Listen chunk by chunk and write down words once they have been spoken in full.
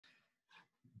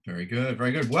Very good,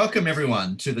 very good. Welcome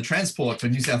everyone to the Transport for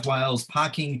New South Wales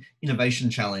Parking Innovation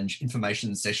Challenge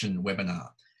Information Session webinar.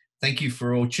 Thank you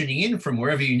for all tuning in from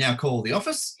wherever you now call the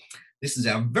office. This is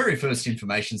our very first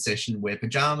information session where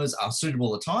pyjamas are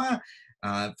suitable attire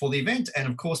for the event, and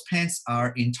of course pants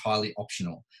are entirely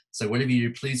optional. So whatever you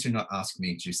do, please do not ask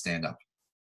me to stand up.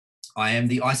 I am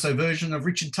the ISO version of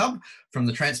Richard Tubb from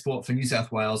the Transport for New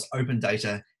South Wales Open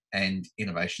Data and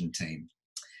Innovation team.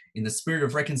 In the spirit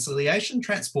of reconciliation,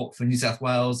 Transport for New South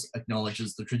Wales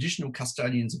acknowledges the traditional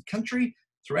custodians of country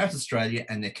throughout Australia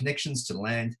and their connections to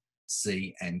land,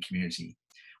 sea and community.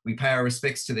 We pay our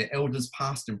respects to their elders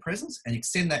past and present and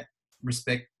extend that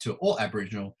respect to all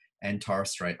Aboriginal and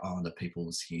Torres Strait Islander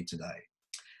peoples here today.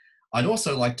 I'd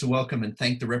also like to welcome and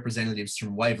thank the representatives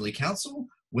from Waverley Council,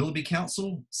 Willoughby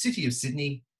Council, City of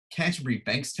Sydney, Canterbury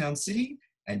Bankstown City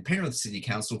and Penrith City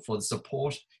Council for the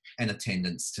support and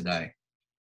attendance today.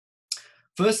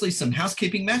 Firstly, some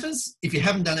housekeeping matters. If you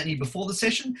haven't done any before the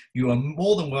session, you are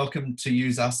more than welcome to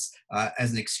use us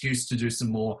as an excuse to do some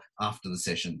more after the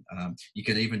session. You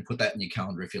can even put that in your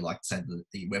calendar if you like to say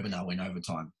the webinar went over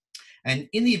time. And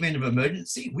in the event of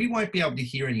emergency, we won't be able to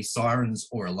hear any sirens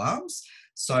or alarms.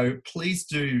 So please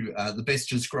do the best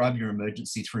to describe your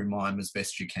emergency through MIME as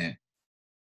best you can.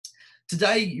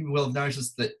 Today, you will have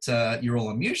noticed that you're all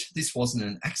on mute. This wasn't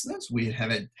an accident. We have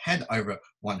had over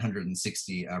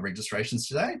 160 registrations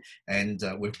today, and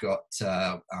we've got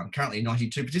currently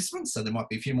 92 participants, so there might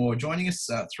be a few more joining us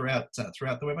throughout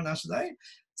the webinar today.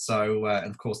 So, and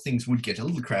of course, things would get a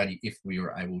little crowded if we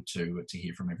were able to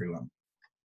hear from everyone.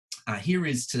 Here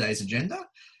is today's agenda.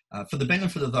 For the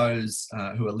benefit of those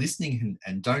who are listening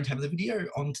and don't have the video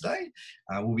on today,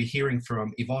 we'll be hearing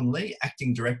from Yvonne Lee,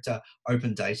 Acting Director,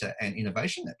 Open Data and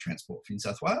Innovation at Transport for New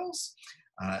South Wales.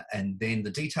 And then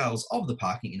the details of the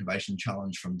Parking Innovation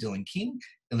Challenge from Dylan King,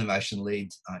 Innovation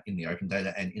Lead in the Open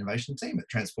Data and Innovation team at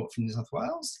Transport for New South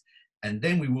Wales. And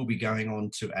then we will be going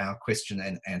on to our question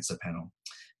and answer panel.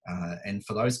 And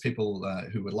for those people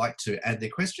who would like to add their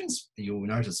questions, you'll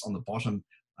notice on the bottom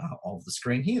of the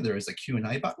screen here, there is a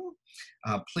Q&A button.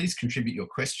 Please contribute your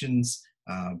questions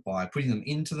by putting them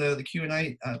into the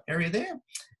Q&A area there.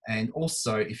 And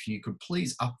also, if you could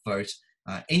please upvote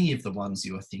any of the ones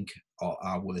you think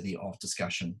are worthy of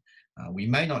discussion. We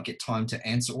may not get time to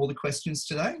answer all the questions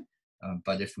today,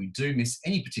 but if we do miss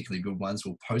any particularly good ones,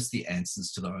 we'll post the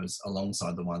answers to those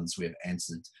alongside the ones we have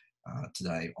answered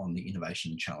today on the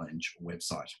Innovation Challenge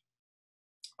website.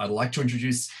 I'd like to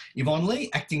introduce Yvonne Lee,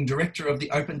 Acting Director of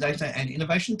the Open Data and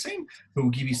Innovation team, who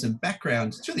will give you some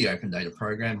background to the Open Data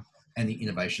program and the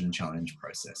Innovation Challenge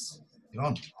process.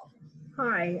 Yvonne.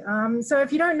 Hi, so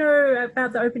if you don't know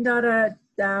about the Open Data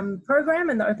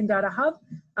program and the Open Data Hub,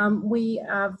 we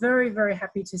are very, very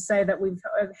happy to say that we've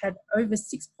had over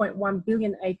 6.1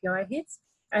 billion API hits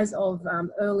as of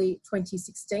early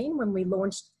 2016 when we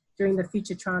launched during the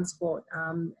Future Transport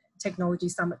Technology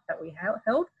Summit that we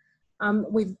held.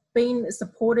 We've been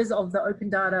supporters of the Open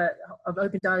Data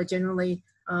generally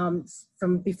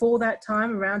from before that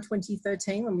time, around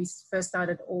 2013, when we first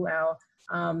started all our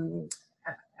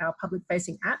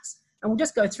public-facing apps. And we'll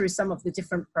just go through some of the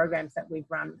different programs that we've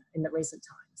run in the recent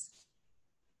times.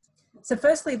 So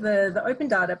firstly, the Open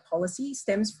Data policy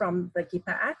stems from the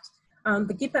GIPA Act.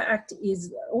 The GIPA Act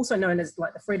is also known as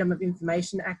like the Freedom of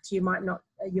Information Act you might know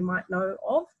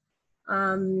of.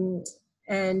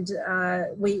 And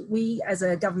we as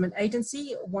a government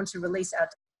agency want to release our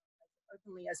data as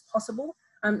openly as possible,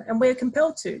 and we're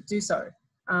compelled to do so.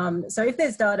 So if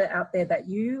there's data out there that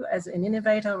you as an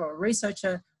innovator or a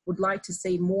researcher would like to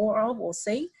see more of or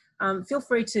see, feel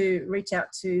free to reach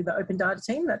out to the Open Data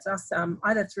team. That's us,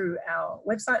 either through our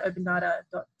website,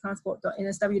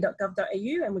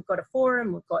 opendata.transport.nsw.gov.au, and we've got a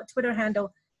forum, we've got a Twitter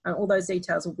handle, and all those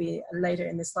details will be later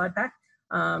in the slide pack.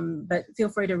 But feel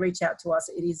free to reach out to us.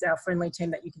 It is our friendly team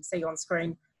that you can see on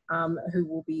screen who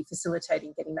will be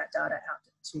facilitating getting that data out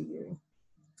to you.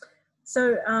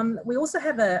 So we also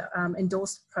have a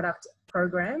endorsed product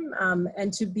program,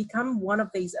 and to become one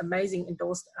of these amazing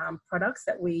endorsed products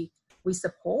that we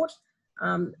support,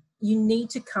 you need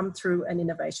to come through an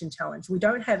innovation challenge. We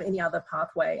don't have any other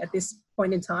pathway at this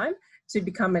point in time to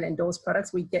become an endorsed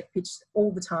product. We get pitched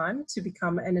all the time to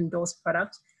become an endorsed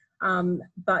product.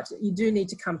 But you do need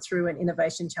to come through an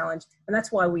innovation challenge, and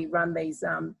that's why we run these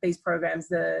programs,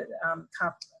 the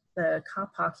Car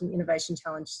Parking Innovation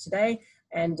Challenge today,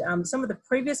 and some of the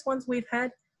previous ones we've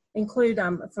had include,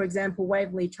 for example,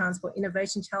 Waverley Transport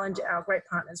Innovation Challenge. Our great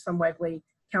partners from Waverley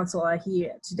Council are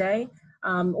here today,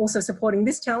 also supporting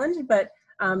this challenge, but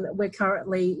we're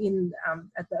currently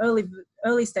at the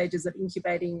early stages of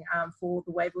incubating for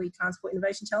the Waverley Transport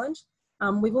Innovation Challenge.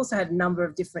 We've also had a number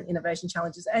of different innovation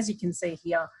challenges, as you can see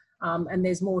here, and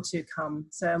there's more to come.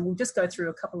 So we'll just go through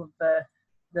a couple of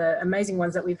the amazing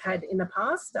ones that we've had in the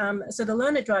past. So the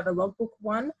Learner Driver Logbook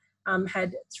one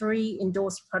had 3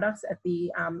 endorsed products at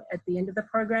the end of the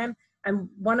program, and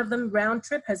one of them, Round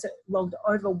Trip, has logged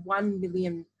over 1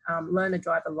 million Learner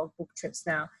Driver Logbook trips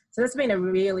now. So that's been a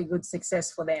really good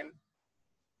success for them.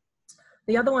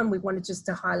 The other one we wanted just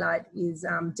to highlight is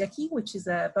Decky, which is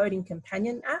a boating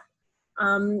companion app.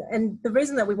 And the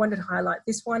reason that we wanted to highlight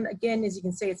this one, again, as you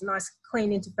can see, it's a nice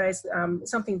clean interface,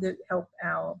 something to help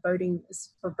our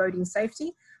boating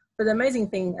safety. But the amazing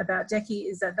thing about Decky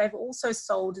is that they've also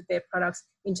sold their products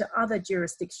into other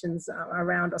jurisdictions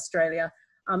around Australia.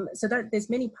 So that there's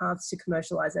many paths to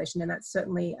commercialisation, and that's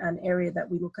certainly an area that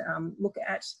we look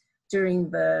at during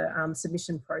the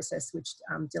submission process, which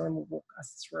Dylan will walk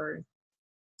us through.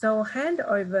 So I'll hand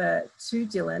over to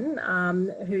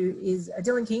Dylan, who is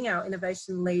Dylan King, our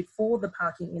innovation lead for the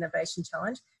Parking Innovation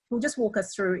Challenge, who will just walk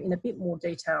us through in a bit more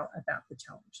detail about the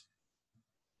challenge.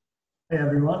 Hey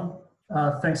everyone,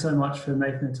 thanks so much for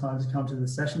making the time to come to the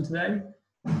session today.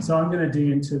 So I'm going to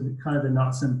dig into kind of the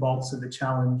nuts and bolts of the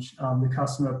challenge, the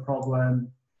customer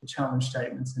problem, the challenge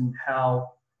statements, and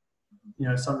how,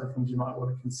 some of the things you might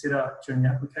want to consider during the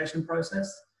application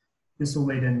process. This will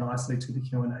lead in nicely to the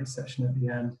Q&A session at the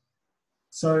end.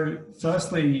 So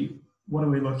firstly, what are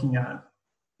we looking at?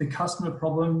 The customer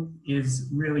problem is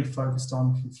really focused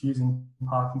on confusing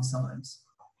parking signs.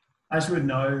 As you would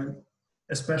know,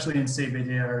 especially in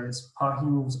CBD areas, parking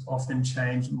rules often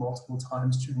change multiple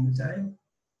times during the day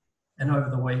and over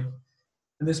the week.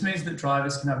 And this means that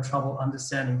drivers can have trouble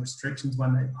understanding restrictions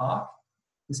when they park.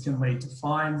 This can lead to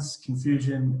fines,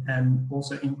 confusion, and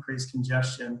also increased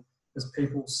congestion as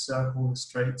people circle the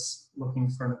streets looking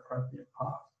for an appropriate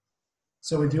park.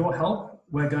 So with your help,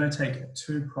 we're going to take a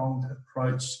 2-pronged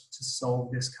approach to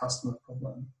solve this customer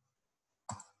problem.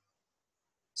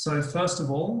 So first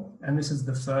of all, and this is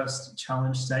the first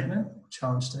challenge statement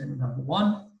number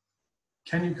 1,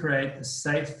 can you create a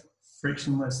safe,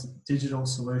 frictionless digital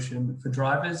solution for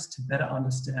drivers to better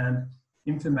understand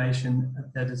information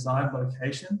at their desired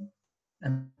location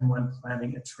and when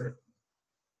planning a trip?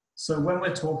 So when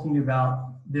we're talking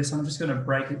about this, I'm just going to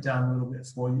break it down a little bit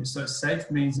for you. So safe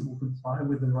means it will comply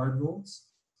with the road rules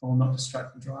and will not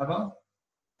distract the driver.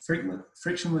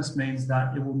 Frictionless means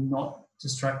that it will not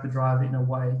distract the driver in a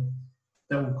way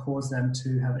that will cause them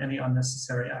to have any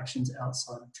unnecessary actions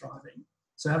outside of driving.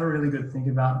 So have a really good think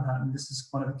about that. And this is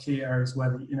one of the key areas where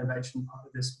the innovation part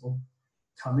of this will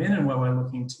come in and where we're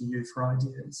looking to you for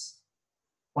ideas.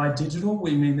 By digital,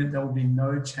 we mean that there will be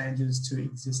no changes to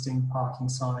existing parking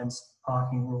signs,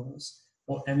 parking rules,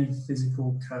 or any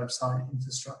physical curbside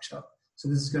infrastructure. So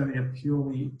this is going to be a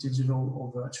purely digital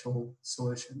or virtual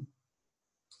solution.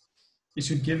 It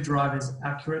should give drivers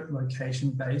accurate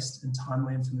location-based and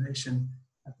timely information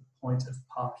at the point of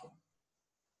parking.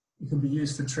 It can be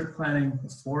used for trip planning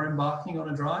before embarking on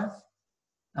a drive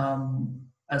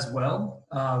as well.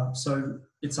 So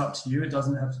it's up to you. It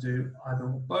doesn't have to do either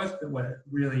or both, but we're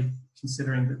really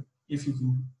considering that if you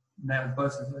can nail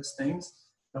both of those things,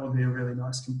 that would be a really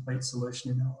nice complete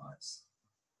solution in our eyes.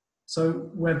 So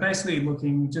we're basically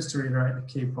looking, just to reiterate the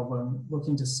key problem,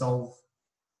 looking to solve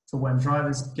for when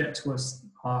drivers get to a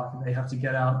park, they have to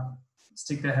get out,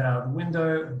 stick their head out of the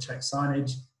window and check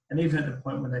signage, and even at the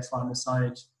point where they find the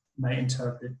signage, may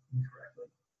interpret incorrectly.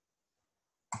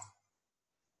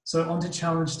 So on to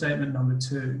challenge statement number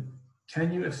 2.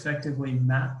 Can you effectively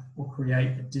map or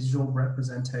create a digital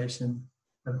representation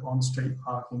of on-street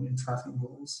parking and traffic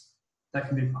rules that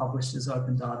can be published as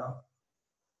open data?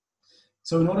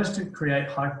 So in order to create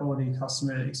high-quality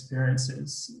customer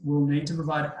experiences, we'll need to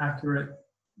provide accurate,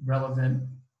 relevant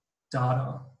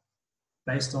data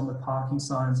based on the parking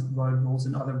signs, road rules,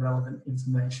 and other relevant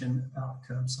information about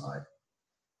curbside.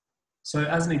 So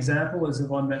as an example, as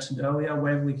Yvonne mentioned earlier,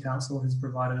 Waverley Council has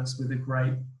provided us with a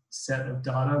great set of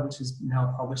data, which is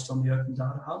now published on the Open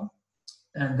Data Hub,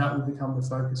 and that will become the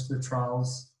focus for the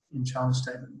trials in challenge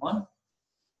statement 1.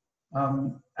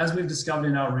 As we've discovered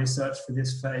in our research for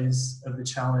this phase of the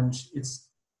challenge, it's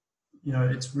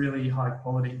really high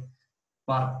quality,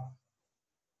 but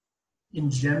in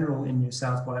general in New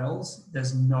South Wales,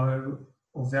 there's no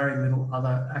or very little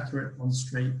other accurate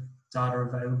on-street data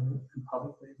available and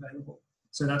publicly available.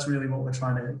 So that's really what we're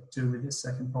trying to do with this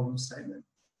second problem statement.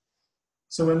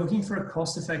 So we're looking for a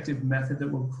cost-effective method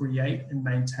that will create and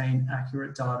maintain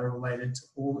accurate data related to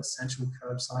all essential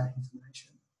curbside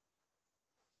information.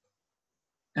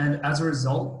 And as a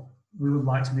result, we would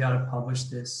like to be able to publish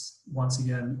this once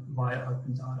again via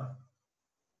open data.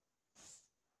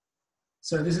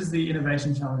 So this is the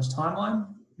Innovation Challenge timeline.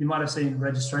 You might have seen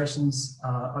registrations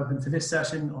open for this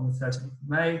session on the 13th of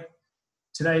May.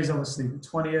 Today is obviously the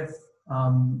 20th.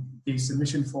 The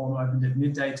submission form opened at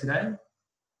midday today,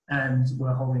 and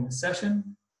we're holding the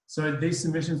session. So these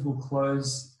submissions will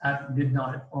close at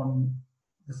midnight on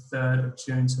the 3rd of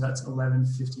June, so that's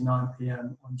 11:59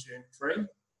 p.m. on June 3.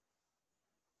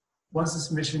 Once the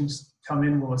submissions come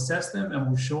in, we'll assess them and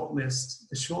we'll shortlist.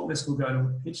 The shortlist will go to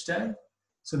a pitch day.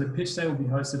 So the pitch day will be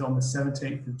hosted on the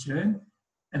 17th of June.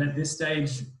 And at this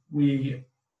stage, we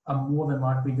are more than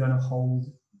likely going to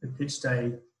hold the pitch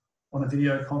day on a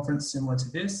video conference similar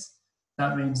to this.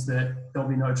 That means that there'll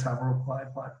be no travel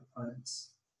required by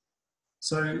proponents.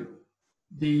 So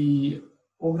the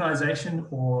organisation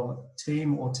or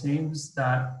team or teams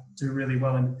that do really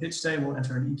well in the pitch day will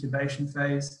enter an incubation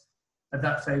phase. At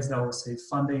that phase, they'll receive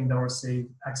funding, they'll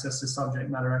receive access to subject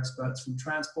matter experts from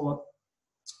transport,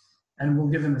 and we'll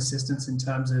give them assistance in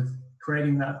terms of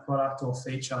creating that product or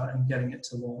feature and getting it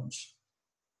to launch.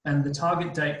 And the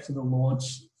target date for the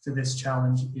launch for this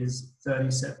challenge is 30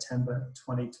 September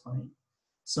 2020.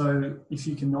 So if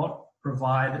you cannot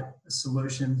provide a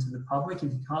solution to the public,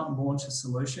 if you can't launch a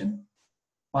solution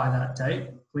by that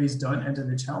date, please don't enter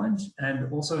the challenge.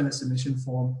 And also in the submission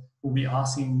form, we'll be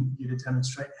asking you to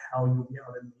demonstrate how you'll be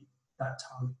able to meet that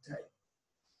target date.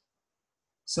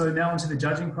 So now onto the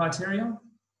judging criteria.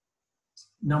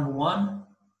 Number 1,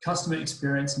 customer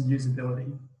experience and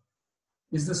usability.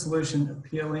 Is the solution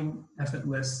appealing,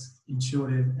 effortless,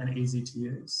 intuitive, and easy to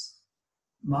use?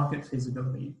 Market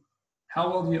feasibility. How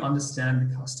well do you understand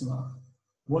the customer?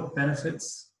 What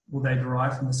benefits will they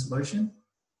derive from the solution?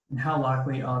 And how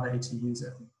likely are they to use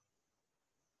it?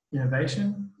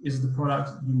 Innovation. Is the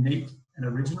product unique and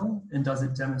original? And does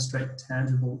it demonstrate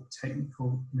tangible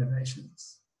technical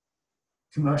innovations?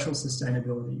 Commercial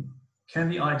sustainability. Can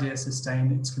the idea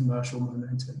sustain its commercial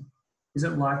momentum? Is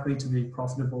it likely to be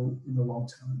profitable in the long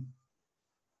term?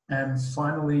 And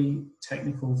finally,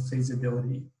 technical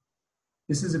feasibility.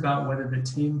 This is about whether the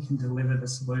team can deliver the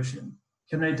solution.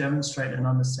 Can they demonstrate an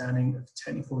understanding of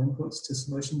technical inputs to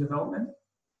solution development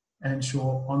and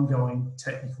ensure ongoing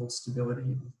technical stability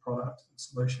of the product and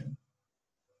solution?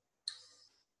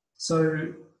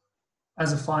 So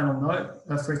as a final note,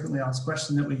 a frequently asked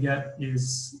question that we get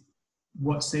is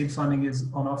what seed funding is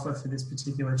on offer for this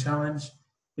particular challenge.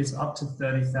 It's up to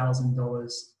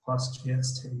 $30,000 plus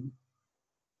GST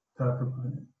per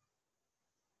proponent.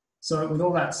 So with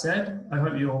all that said, I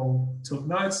hope you all took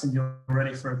notes and you're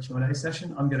ready for a Q&A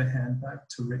session. I'm going to hand back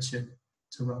to Richard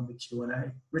to run the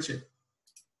Q&A. Richard.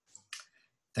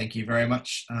 Thank you very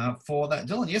much for that,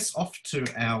 Dylan. Yes, off to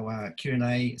our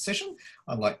Q&A session.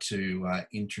 I'd like to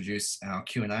introduce our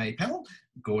Q&A panel.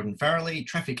 Gordon Farrelly,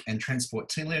 Traffic and Transport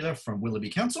Team Leader from Willoughby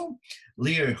Council.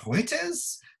 Leo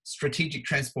Huertes, Strategic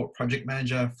Transport Project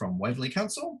Manager from Waverley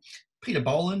Council. Peter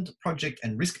Boland, Project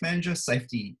and Risk Manager,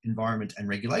 Safety, Environment and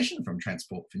Regulation from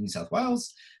Transport for New South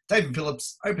Wales. David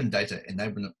Phillips, Open Data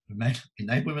Enablement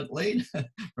Lead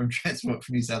from Transport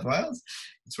for New South Wales.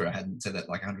 I swear I hadn't said that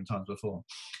like 100 times before.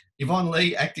 Yvonne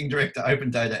Lee, Acting Director, Open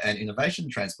Data and Innovation,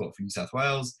 Transport for New South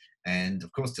Wales. And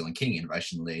of course, Dylan King,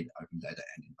 Innovation Lead, Open Data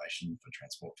and Innovation for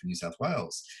Transport for New South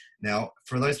Wales. Now,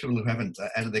 for those people who haven't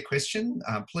added their question,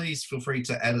 please feel free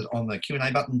to add it on the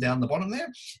Q&A button down the bottom there,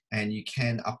 and you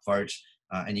can upvote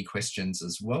any questions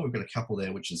as well. We've got a couple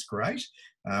there, which is great.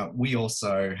 We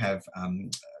also have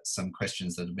some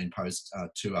questions that have been posed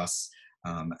to us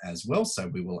as well, so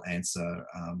we will answer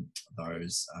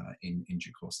those in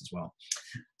due course as well.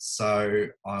 So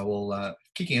I will,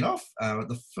 kicking it off,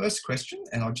 the first question,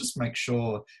 and I'll just make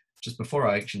sure, just before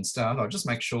I actually start, I'll just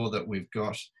make sure that we've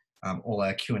got all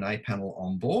our Q&A panel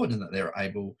on board and that they're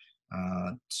able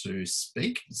to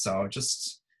speak. So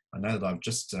I know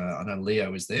I know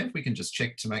Leo is there. If we can just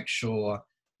check to make sure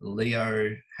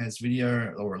Leo has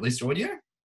video or at least audio.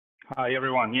 Hi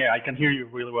everyone, yeah, I can hear you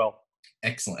really well.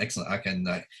 Excellent, excellent. I can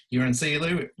hear and see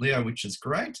you, Leo, which is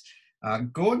great.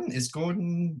 Gordon,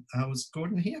 was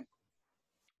Gordon here?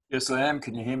 Yes, I am.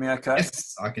 Can you hear me okay?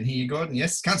 Yes, I can hear you, Gordon.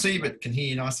 Yes, can't see you, but can hear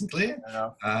you nice and clear.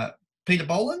 Peter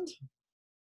Boland?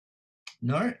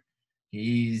 No,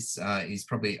 he's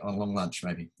probably on long lunch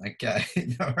maybe. Okay,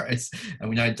 no worries. And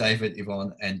we know David,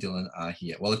 Yvonne and Dylan are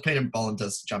here. Well, if Peter Boland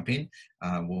does jump in,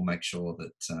 we'll make sure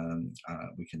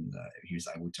that we can, he's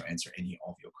able to answer any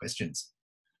of your questions.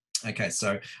 Okay,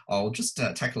 so I'll just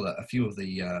tackle a few of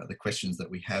the questions that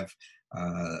we have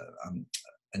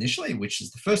initially, which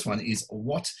is the first one is,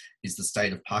 what is the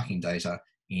state of parking data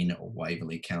in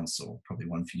Waverley Council? Probably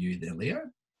one for you there, Leo.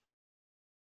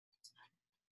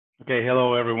 Okay,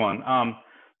 hello everyone.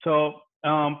 So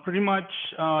Pretty much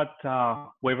at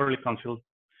Waverley Council,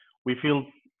 we feel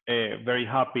very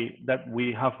happy that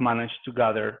we have managed to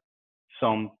gather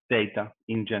some data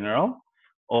in general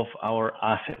of our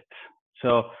assets.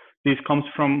 So this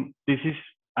is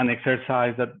an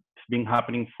exercise that's been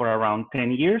happening for around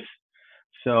 10 years.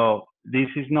 So this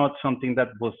is not something that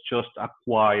was just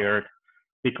acquired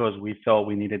because we thought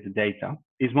we needed the data.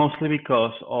 It's mostly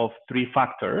because of three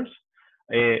factors: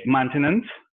 maintenance,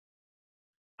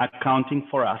 accounting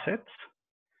for assets,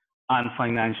 and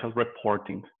financial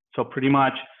reporting. So pretty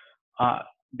much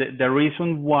the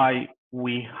reason why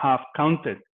we have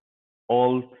counted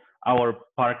all our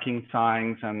parking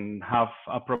signs and have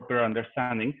a proper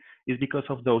understanding is because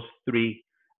of those three,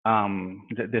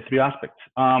 the three aspects.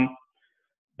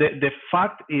 The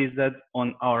fact is that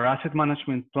on our asset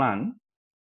management plan,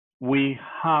 we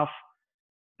have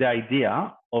the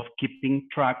idea of keeping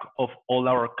track of all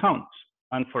our accounts.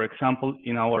 And for example,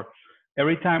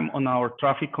 every time on our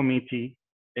traffic committee,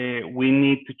 we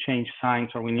need to change signs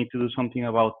or we need to do something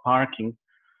about parking.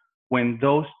 When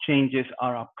those changes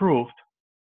are approved,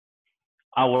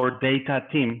 our data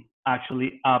team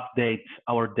actually updates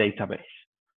our database.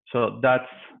 So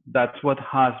that's what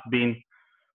has been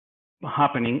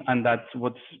happening, and that's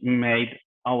what's made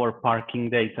our parking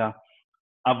data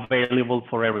available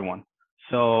for everyone.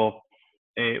 So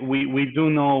we do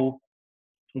know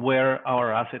where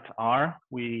our assets are.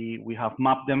 We have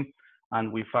mapped them,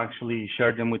 and we've actually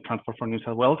shared them with Transport for New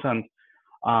South Wales, and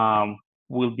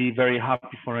we'll be very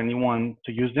happy for anyone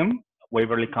to use them.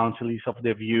 Waverley Council is of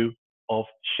the view of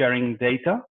sharing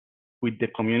data with the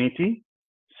community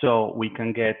so we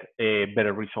can get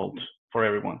better results for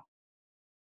everyone.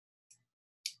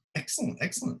 Excellent,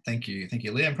 excellent. Thank you,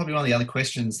 Leo. And probably one of the other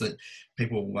questions that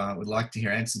people would like to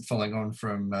hear answered, following on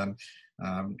from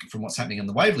what's happening on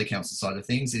the Waverley Council side of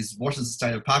things, is what is the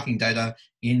state of parking data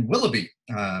in Willoughby?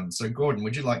 So, Gordon,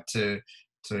 would you like to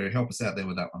help us out there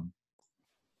with that one?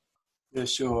 Yeah,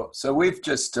 sure. So we've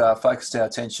just focused our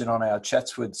attention on our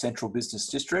Chatswood Central Business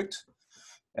District,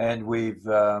 and we've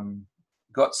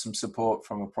got some support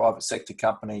from a private sector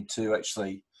company to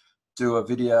actually do a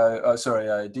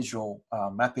digital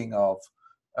mapping of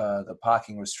the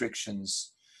parking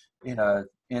restrictions. In the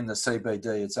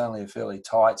CBD, it's only a fairly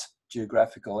tight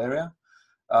geographical area,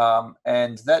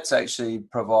 and that's actually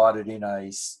provided in a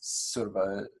sort of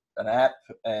an app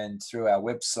and through our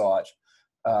website.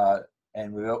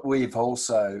 And we've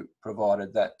also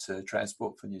provided that to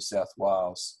Transport for New South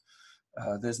Wales.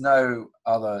 There's no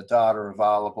other data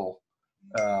available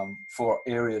for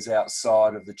areas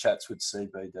outside of the Chatswood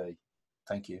CBD.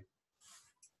 Thank you.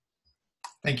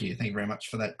 Thank you very much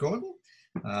for that, Gordon.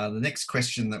 The next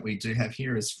question that we do have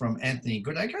here is from Anthony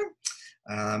Goodacre,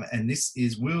 and this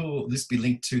is: will this be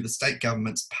linked to the state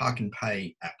government's Park and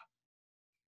Pay app?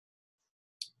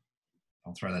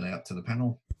 I'll throw that out to the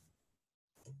panel.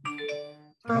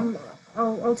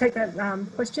 I'll take that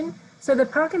question. So the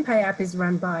Park and Pay app is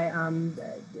run by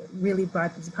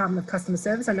the Department of Customer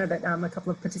Service. I know that a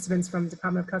couple of participants from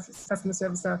Department of Customer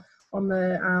Service are on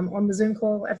the Zoom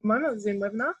call at the moment, the Zoom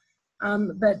webinar.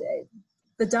 But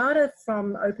the data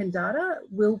from open data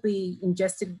will be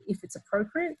ingested, if it's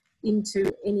appropriate,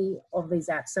 into any of these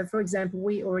apps. So for example,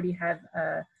 we already have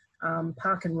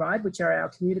Park and Ride, which are our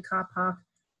commuter car park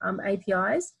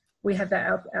APIs. We have that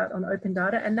out on open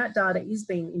data, and that data is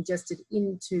being ingested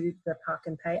into the Park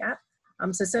and Pay app.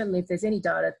 So certainly if there's any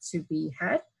data to be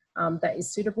had that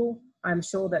is suitable, I'm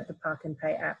sure that the Park and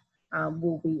Pay app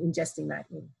will be ingesting that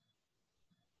in.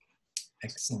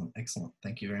 Excellent.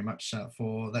 Thank you very much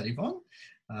for that, Yvonne.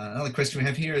 Another question we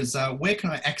have here is, where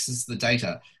can I access the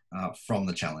data from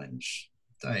the challenge?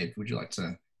 Dave, would you like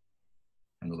to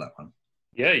handle that one?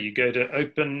 Yeah, you go to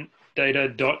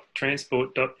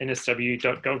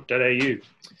opendata.transport.nsw.gov.au,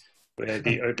 where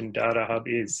the Open Data Hub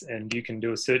is, and you can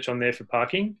do a search on there for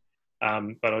parking.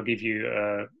 But I'll give you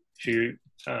a few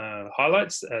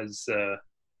highlights. As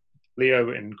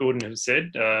Leo and Gordon have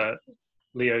said,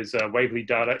 Leo's Waverley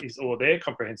data is all there,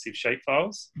 comprehensive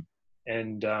shapefiles,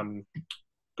 and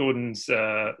Gordon's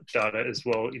data as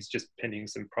well is just pending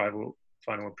some final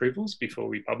approvals before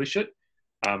we publish it.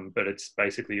 But it's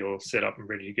basically all set up and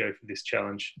ready to go for this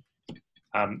challenge.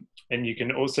 And you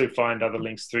can also find other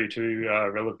links through to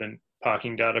relevant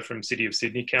parking data from City of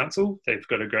Sydney Council. They've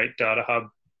got a great data hub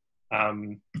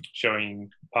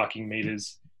showing parking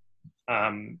meters,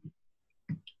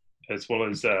 as well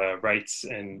as rates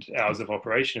and hours of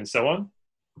operation and so on.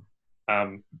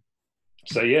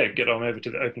 So yeah, get on over to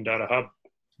the Open Data Hub.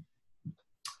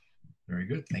 Very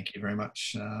good. Thank you very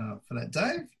much for that,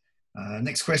 Dave.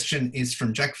 Next question is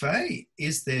from Jack Fay.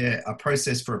 Is there a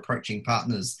process for approaching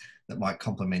partners that might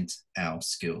complement our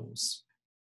skills?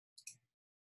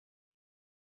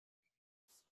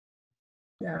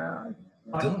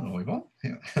 Dylan or Yvonne?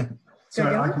 Yeah.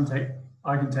 So I can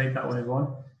take that one,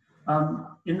 Yvonne.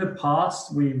 In the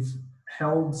past, we've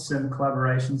held some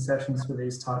collaboration sessions for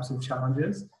these types of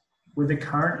challenges. With the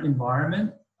current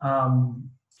environment,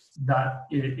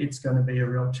 it's going to be a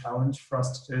real challenge for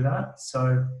us to do that.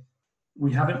 So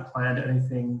we haven't planned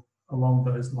anything along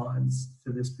those lines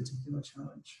for this particular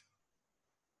challenge.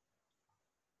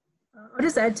 I'll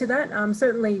just add to that.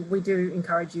 Certainly, we do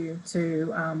encourage you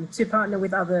to partner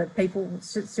with other people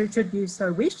should you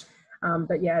so wish.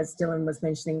 But yeah, as Dylan was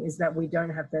mentioning, is that we don't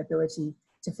have the ability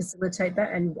to facilitate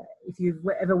that. And if you've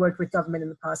ever worked with government in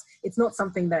the past, it's not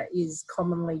something that is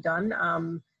commonly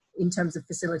done in terms of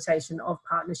facilitation of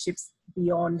partnerships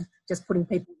beyond just putting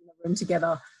people in a room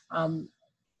together.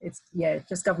 It's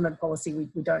just government policy.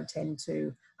 We don't tend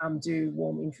to do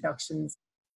warm introductions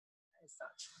as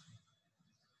such.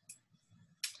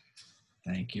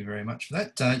 Thank you very much for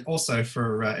that. Also,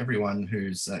 for everyone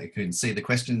who can see the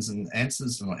questions and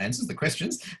answers, the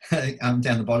questions down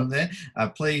the bottom there,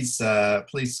 please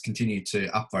continue to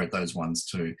upvote those ones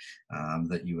too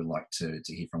that you would like to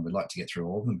hear from. We'd like to get through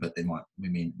all of them, but we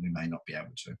may not be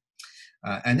able to.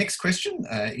 Our next question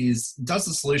is, does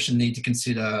the solution need to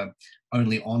consider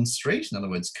only on-street, in other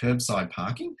words, curbside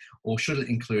parking, or should it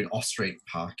include off-street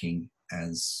parking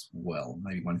as well?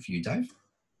 Maybe one for you, Dave.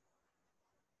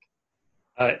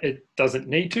 It doesn't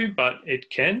need to, but it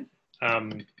can.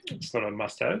 It's not a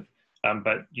must-have,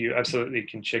 but you absolutely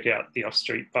can check out the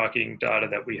off-street parking data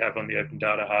that we have on the Open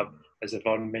Data Hub. As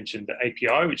Yvonne mentioned, the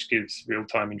API, which gives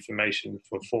real-time information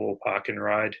for 4 park and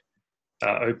ride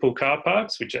Opal car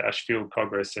parks, which are Ashfield,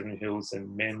 Cogra, Seven Hills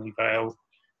and Manly Vale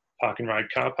Park and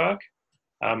Ride car park.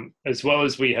 As well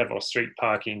as we have off-street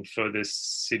parking for the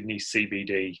Sydney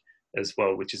CBD as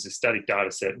well, which is a static data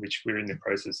set, which we're in the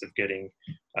process of getting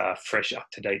fresh,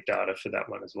 up-to-date data for that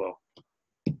one as well.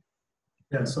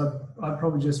 Yeah, so I'd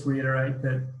probably just reiterate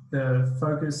that the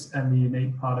focus and the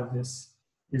unique part of this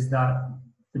is that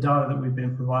the data that we've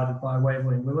been provided by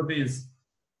Waverley and Willoughby is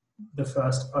the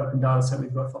first open data set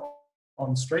we've got for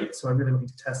on-street, so we're really looking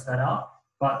to test that out.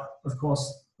 But of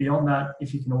course, beyond that,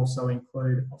 if you can also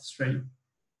include off-street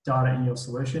data in your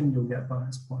solution, you'll get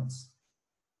bonus points.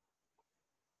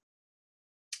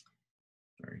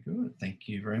 Very good. Thank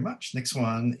you very much. Next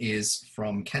one is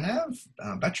from Canav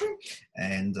Batra,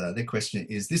 and their question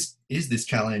is this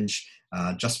challenge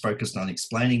just focused on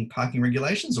explaining parking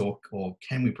regulations, or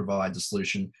can we provide the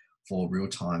solution for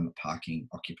real-time parking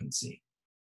occupancy?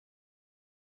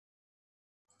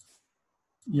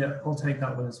 Yeah, I'll take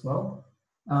that one as well.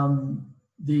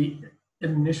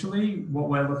 Initially, what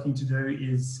we're looking to do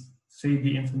is feed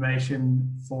the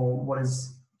information for what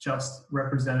is just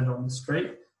represented on the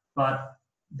street, but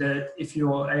that if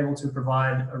you're able to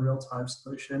provide a real-time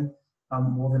solution,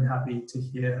 I'm more than happy to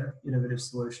hear innovative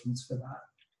solutions for that.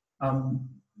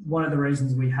 One of the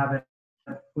reasons we haven't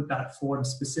put that forward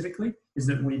specifically is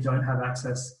that we don't have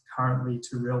access currently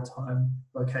to real-time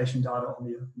location data on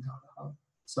the Open Data Hub.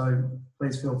 So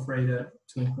please feel free to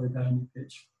include that in your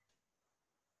pitch.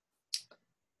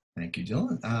 Thank you,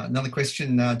 Dylan. Another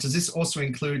question, does this also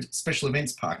include special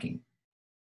events parking?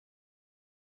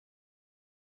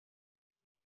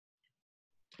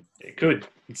 It could.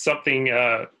 It's something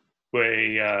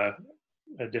we are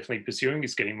definitely pursuing,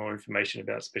 is getting more information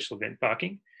about special event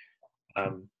parking.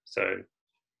 So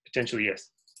potentially,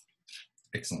 yes.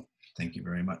 Excellent. Thank you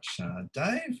very much,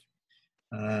 Dave.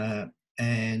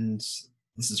 And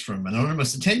this is from an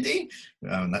anonymous attendee.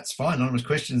 That's fine. Anonymous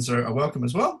questions are welcome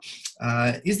as well.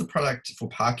 Is the product for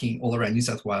parking all around New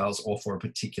South Wales or for a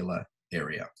particular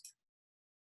area?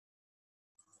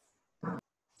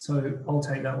 So I'll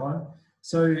take that one.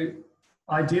 So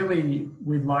ideally,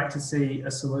 we'd like to see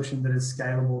a solution that is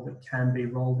scalable, that can be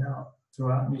rolled out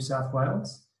throughout New South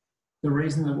Wales. The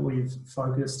reason that we've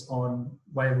focused on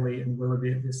Waverley and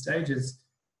Willoughby at this stage is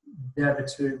they're the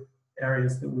 2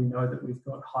 areas that we know that we've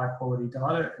got high quality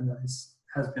data, and that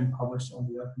has been published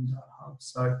on the Open Data Hub.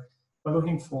 So we're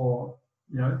looking for,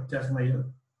 definitely a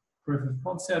proof of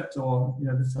concept, or,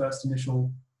 the first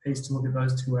initial piece to look at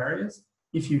those 2 areas.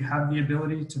 If you have the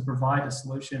ability to provide a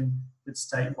solution that's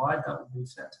statewide, that would be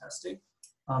fantastic.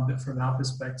 But from our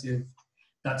perspective,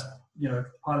 that's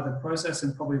part of the process,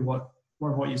 and probably more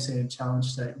of what you see in challenge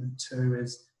statement 2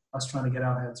 is us trying to get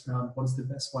our heads around what is the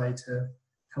best way to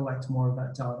collect more of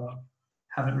that data,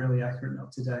 have it really accurate and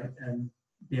up to date, and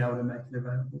be able to make it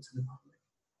available to the public.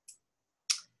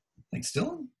 Thanks,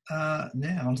 Dylan.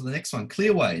 Now on to the next one.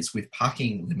 Clearways with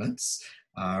parking limits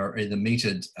are either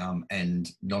metered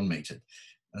and non-metered.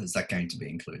 Is that going to be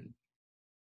included?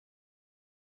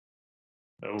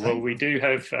 Well, we do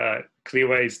have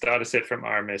Clearways data set from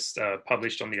RMS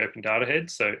published on the Open Data Head,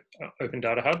 so Open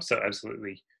Data Hub, so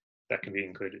absolutely that can be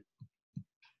included.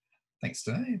 Thanks,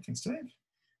 Dave. Thanks, Dave.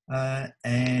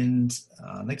 And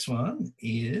next one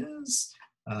is,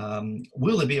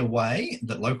 will there be a way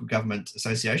that local government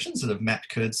associations that have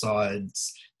mapped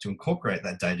curbsides to incorporate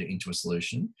that data into a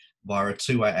solution via a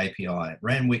two-way API?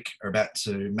 Randwick are about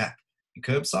to map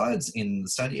curbsides in the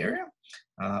study area,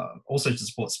 also to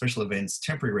support special events,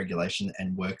 temporary regulation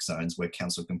and work zones where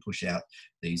council can push out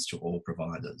these to all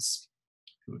providers.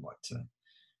 Who would like to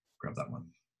grab that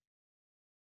one?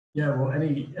 Yeah, well,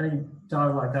 any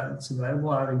data like that that's available,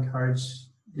 I would encourage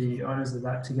the owners of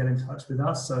that to get in touch with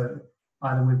us. So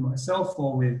either with myself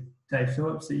or with Dave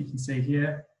Phillips that you can see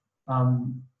here.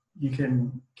 You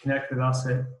can connect with us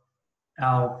at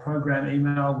our program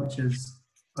email, which is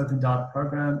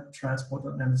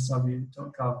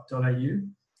opendataprogram@transport.nsw.gov.au,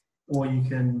 or you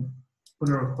can put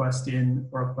a request in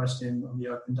or a question on the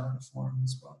Open Data Forum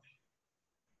as well.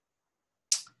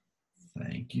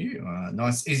 Thank you.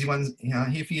 Nice, easy one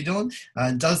here for you, Dylan.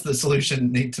 Does the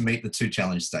solution need to meet the two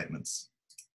challenge statements?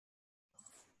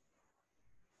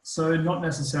 So not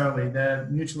necessarily. They're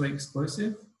mutually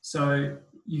exclusive. So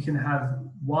you can have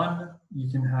one, you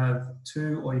can have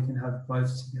two, or you can have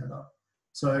both together.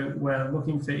 So we're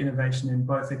looking for innovation in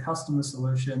both a customer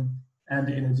solution and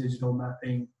in a digital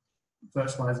mapping,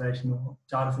 virtualization or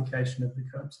datification of the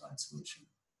curbside solution.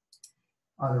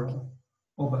 Either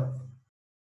or both.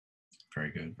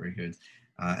 Very good, very good.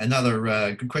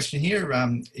 Another good question here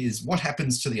is what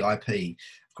happens to the IP,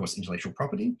 of course, intellectual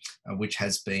property, which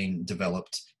has been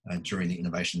developed during the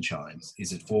Innovation Challenge?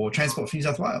 Is it for Transport for New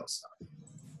South Wales?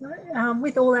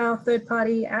 With all our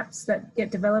third-party apps that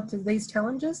get developed as these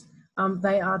challenges,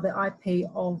 they are the IP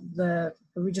of the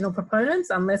original proponents,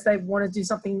 unless they want to do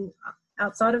something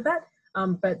outside of that.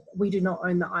 But we do not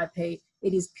own the IP.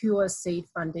 It is pure seed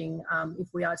funding.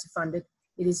 If we are to fund it,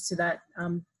 it is to that.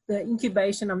 The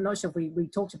incubation, I'm not sure if we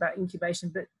talked about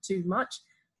incubation but too much,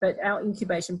 but our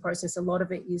incubation process, a lot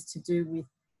of it is to do with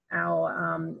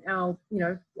our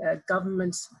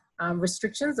government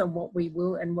restrictions on what we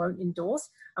will and won't endorse.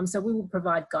 So we will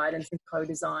provide guidance and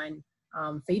co-design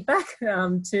feedback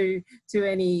to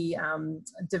any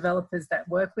developers that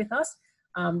work with us.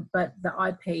 But the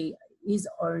IP is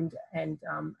owned and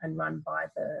run by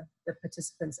the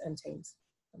participants and teams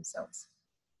themselves.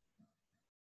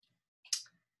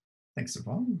 Thanks,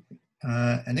 Yvonne.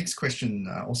 Our next question,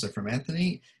 also from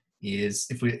Anthony, is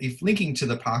if linking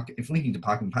to Park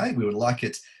and Pay, we would like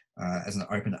it as an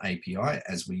open API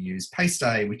as we use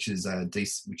Paystay, which is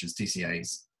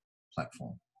DCA's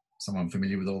platform. Someone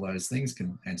familiar with all those things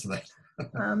can answer that.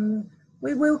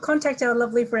 We will contact our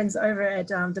lovely friends over at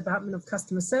Department of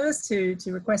Customer Service to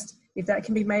request if that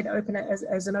can be made open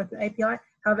as an open API.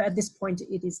 However, at this point,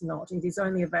 it is not. It is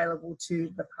only available to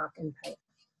the Park and Pay.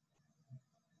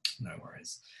 No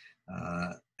worries.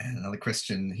 And another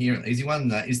question here, an easy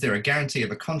one. Is there a guarantee of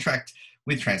a contract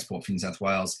with Transport for New South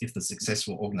Wales if the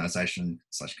successful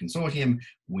organisation/consortium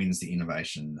wins the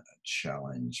Innovation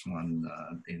Challenge? One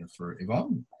either for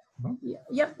Yvonne? Yeah,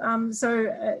 yep. No.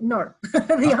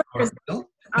 The answer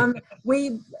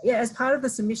is, as part of the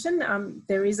submission,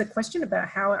 there is a question about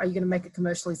how are you going to make it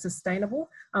commercially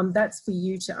sustainable. That's for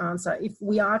you to answer. If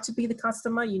we are to be the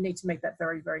customer, you need to make that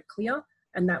very, very clear,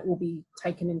 and that will be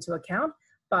taken into account.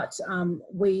 But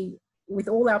with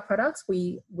all our products,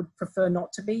 we would prefer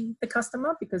not to be the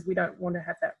customer because we don't want to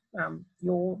have that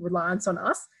your reliance on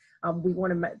us. We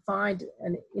want to find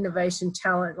an innovation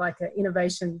challenge, like an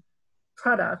innovation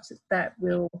product that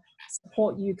will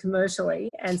support you commercially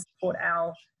and support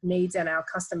our needs and our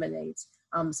customer needs.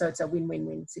 So it's a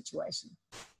win-win-win situation.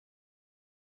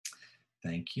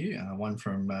 Thank you. One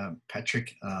from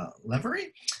Patrick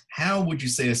Lavery. How would you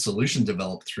see a solution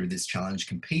developed through this challenge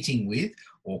competing with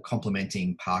or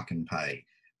complementing Park and Pay?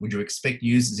 Would you expect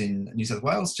users in New South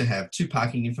Wales to have two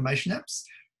parking information apps?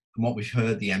 From what we've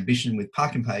heard, the ambition with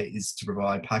Park and Pay is to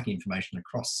provide parking information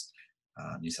across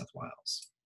New South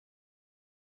Wales.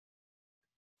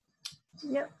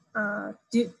 Yep.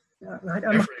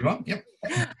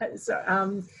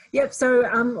 Yep.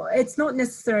 So it's not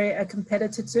necessarily a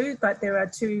competitor to, but there are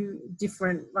two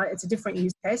different, it's a different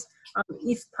use case.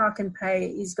 If Park and Pay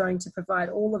is going to provide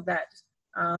all of that,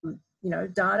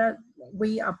 data,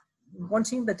 we are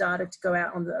wanting the data to go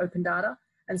out on the open data,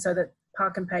 and so that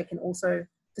Park and Pay can also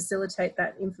facilitate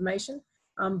that information.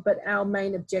 But our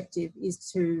main objective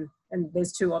is to, and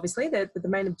there's two obviously, but the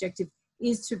main objective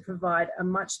is to provide a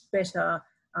much better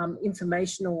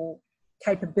informational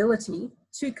capability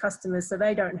to customers so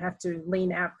they don't have to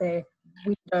lean out their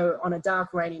window on a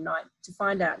dark rainy night to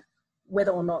find out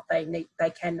whether or not they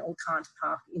can or can't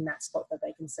park in that spot that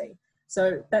they can see.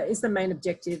 So that is the main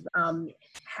objective.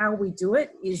 How we do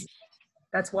it is,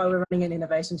 that's why we're running an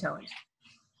innovation challenge.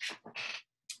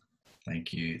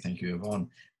 Thank you, Yvonne.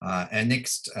 Our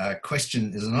next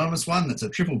question is an anonymous one. That's a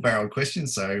triple-barreled question,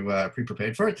 so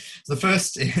pre-prepared for it. So the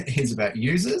first is about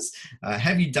users.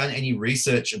 Have you done any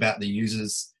research about the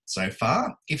users so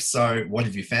far? If so, what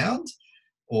have you found?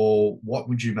 Or what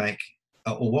would you make,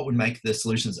 or what would make the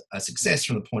solutions a success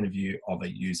from the point of view of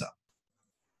a user?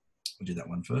 We'll do that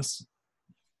one first.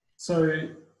 So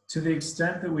to the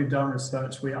extent that we've done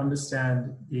research, we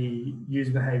understand the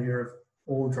user behavior of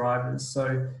all drivers.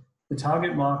 So the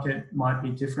target market might be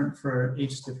different for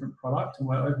each different product, and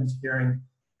we're open to hearing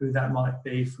who that might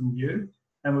be from you.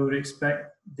 And we would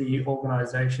expect the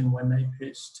organisation, when they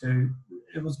pitch to,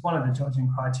 it was one of the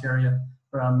judging criteria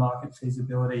around market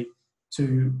feasibility,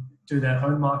 to do their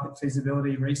own market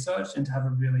feasibility research and to have a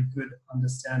really good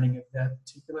understanding of their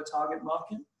particular target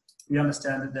market. We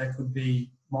understand that there could be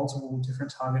multiple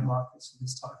different target markets for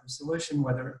this type of solution,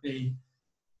 whether it be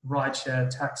rideshare,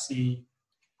 taxi,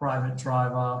 private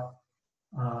driver,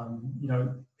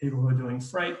 people who are doing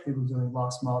freight, people doing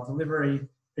last mile delivery,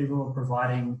 people who are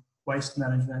providing waste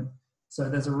management. So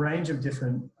there's a range of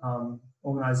different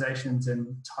organisations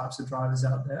and types of drivers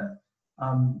out there.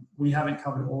 We haven't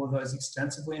covered all of those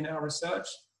extensively in our research,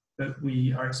 but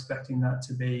we are expecting that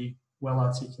to be well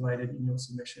articulated in your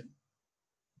submission.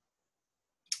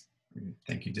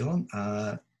 Thank you,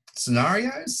 Dylan.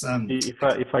 Scenarios.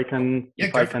 If I can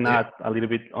add a little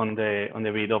bit on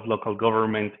the bit of local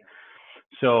government.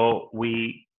 So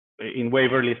we, in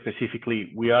Waverley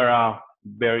specifically, we are a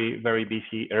very, very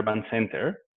busy urban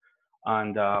center,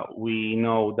 and we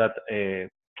know that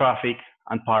traffic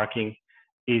and parking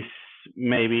is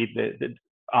maybe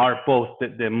are both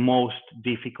the most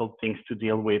difficult things to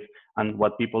deal with and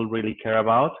what people really care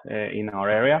about in our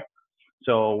area.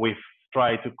 So we've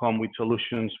tried to come with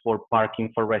solutions for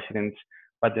parking for residents,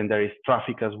 but then there is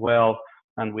traffic as well.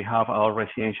 And we have our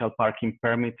residential parking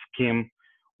permit scheme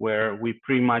where we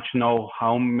pretty much know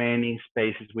how many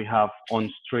spaces we have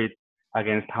on street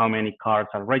against how many cars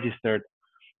are registered.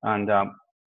 And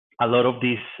a lot of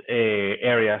these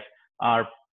areas are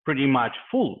pretty much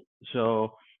full.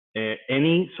 So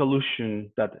any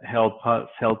solution that helps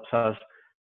us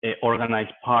organize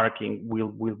parking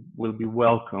will be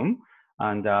welcome.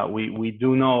 And we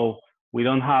do know, we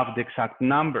don't have the exact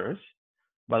numbers,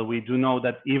 but we do know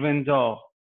that even though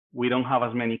we don't have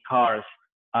as many cars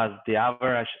as the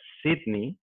average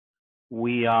Sydney,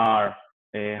 we are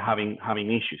having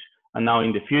issues. And now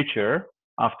in the future,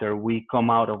 after we come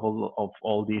out of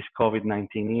all these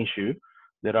COVID-19 issue,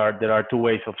 there are two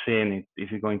ways of seeing it. Is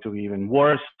it going to be even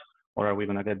worse, or are we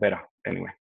going to get better anyway?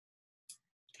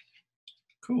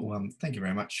 Cool. Thank you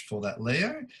very much for that,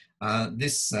 Leo.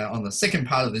 This on the second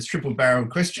part of this triple-barreled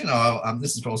question.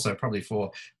 This is also probably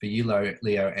for you,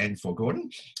 Leo, and for Gordon.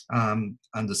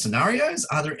 Under scenarios,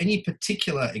 are there any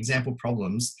particular example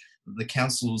problems that the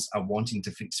councils are wanting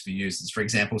to fix for users? For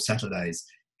example, Saturdays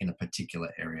in a particular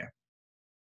area.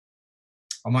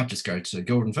 I might just go to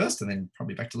Gordon first, and then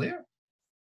probably back to Leo.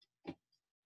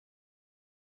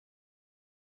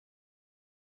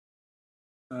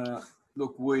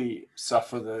 Look, we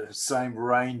suffer the same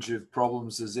range of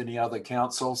problems as any other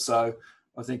council. So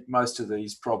I think most of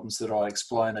these problems that I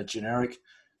explain are generic.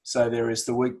 So there is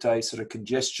the weekday sort of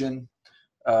congestion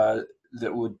that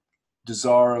would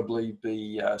desirably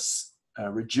be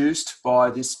reduced by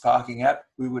this parking app,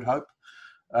 we would hope,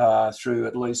 through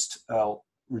at least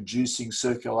reducing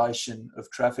circulation of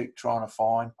traffic, trying to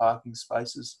find parking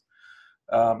spaces.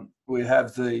 We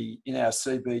have in our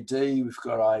CBD, we've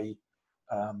got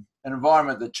an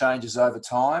environment that changes over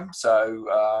time.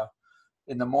 So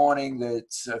in the morning,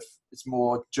 it's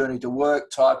more journey to work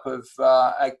type of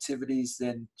activities.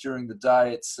 Then during the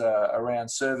day, it's around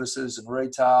services and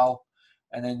retail.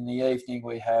 And then in the evening,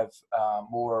 we have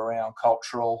more around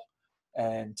cultural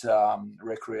and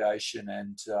recreation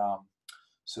and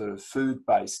sort of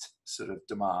food-based sort of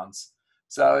demands.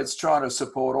 So it's trying to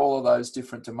support all of those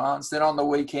different demands. Then on the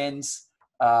weekends,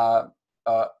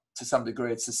 to some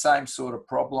degree, it's the same sort of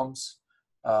problems.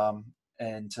 I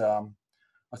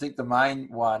think the main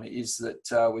one is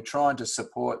that we're trying to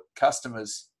support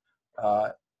customers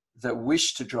that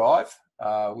wish to drive.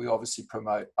 We obviously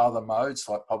promote other modes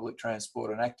like public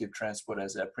transport and active transport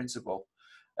as our principal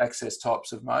access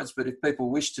types of modes. But if people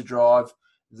wish to drive,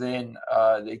 then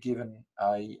they're given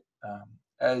a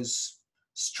as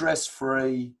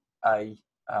stress-free a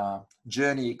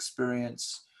journey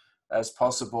experience as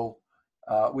possible,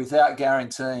 without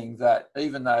guaranteeing that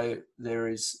even though there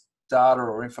is data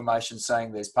or information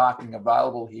saying there's parking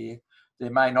available here,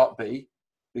 there may not be,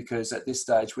 because at this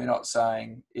stage we're not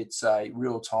saying it's a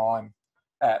real-time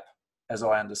app as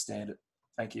I understand it.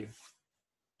 Thank you.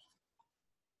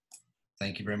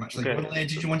 Thank you very much. Okay.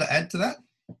 Did you want to add to that?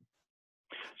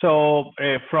 So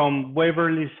from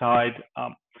Waverley side,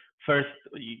 first,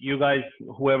 you guys,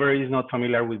 whoever is not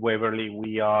familiar with Waverley,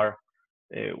 we are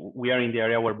in the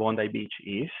area where Bondi Beach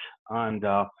is, and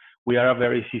we are a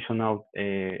very seasonal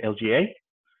LGA.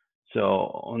 So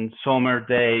on summer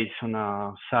days, on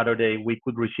a Saturday, we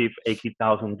could receive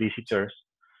 80,000 visitors,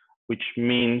 which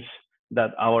means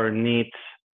that our needs,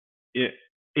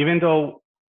 even though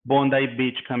Bondi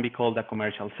Beach can be called a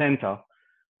commercial center,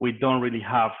 we don't really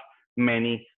have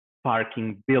many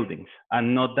parking buildings,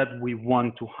 and not that we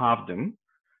want to have them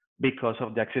because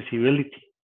of the accessibility,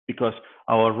 because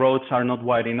our roads are not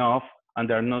wide enough and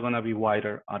they're not going to be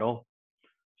wider at all.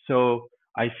 So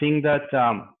I think that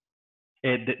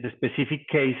the specific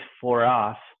case for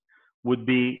us would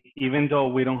be, even though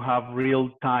we don't have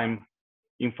real-time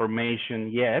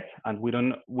information yet, and we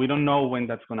don't know when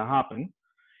that's going to happen,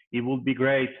 it would be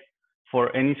great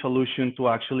for any solution to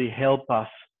actually help us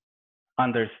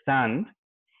understand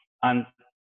and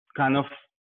kind of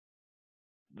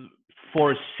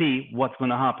foresee what's going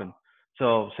to happen.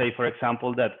 So say, for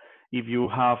example, that if you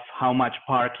have how much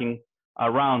parking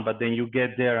around, but then you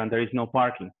get there and there is no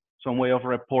parking, some way of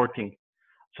reporting.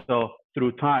 So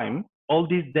through time, all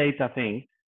this data thing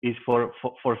is for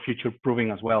future proving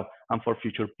as well, and for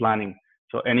future planning.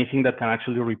 So anything that can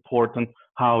actually report on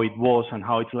how it was and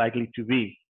how it's likely to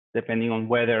be, depending on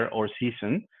weather or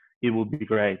season, it would be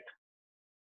great.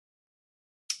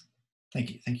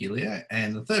 Thank you, Leo.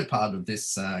 And the third part of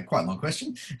this quite long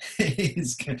question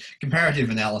is comparative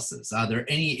analysis. Are there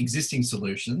any existing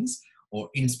solutions or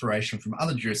inspiration from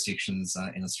other jurisdictions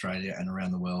in Australia and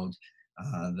around the world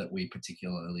that we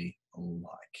particularly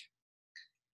like?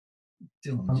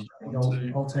 Dylan,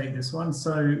 I'll take this one.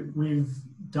 So we've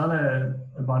done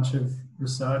a bunch of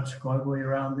research globally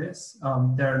around this.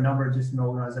 There are a number of different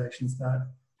organisations that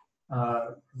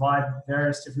provide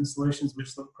various different solutions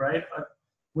which look great.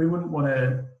 We wouldn't want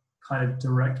to kind of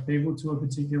direct people to a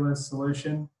particular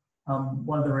solution.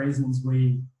 One of the reasons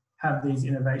we have these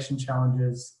innovation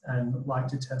challenges and like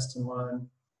to test and learn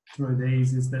through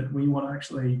these is that we want to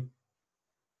actually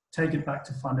take it back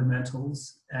to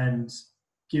fundamentals and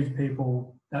give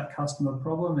people that customer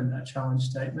problem and that challenge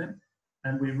statement.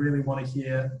 And we really want to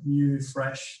hear new,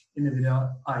 fresh, innovative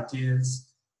ideas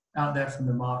out there from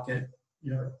the market,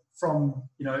 from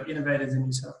innovators in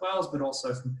New South Wales, but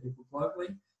also from people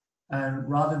globally. And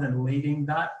rather than leading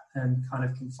that and kind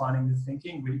of confining the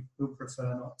thinking, we would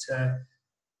prefer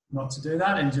not to do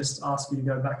that, and just ask you to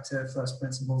go back to first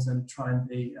principles and try and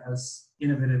be as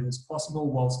innovative as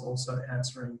possible, whilst also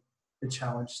answering the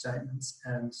challenge statements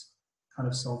and kind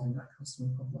of solving that customer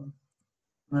problem.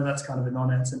 I know that's kind of a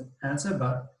non-answer,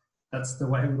 but that's the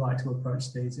way we like to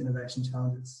approach these innovation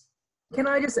challenges. Can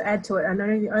I just add to it? And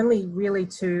only really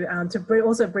to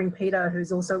also bring Peter,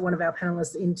 who's also one of our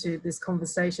panelists, into this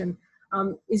conversation,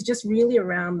 is just really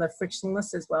around the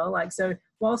frictionless as well. Like, so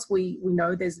whilst we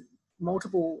know there's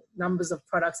multiple numbers of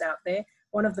products out there,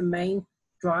 one of the main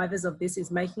drivers of this is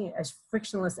making it as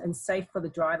frictionless and safe for the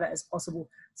driver as possible.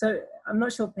 So I'm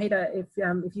not sure, Peter,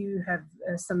 if you have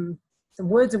some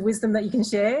words of wisdom that you can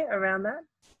share around that.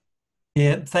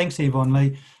 Yeah, thanks, Yvonne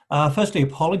Lee. Firstly,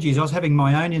 apologies. I was having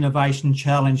my own innovation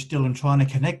challenge, Dylan, trying to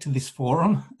connect to this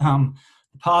forum. The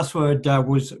password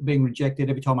was being rejected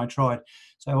every time I tried.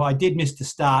 So I did miss the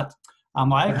start.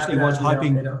 I actually was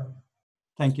hoping...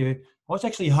 Thank you. I was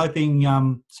actually hoping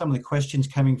some of the questions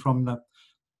coming from the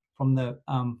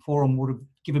forum would have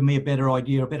given me a better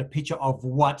idea, a better picture of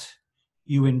what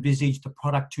you envisage the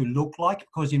product to look like.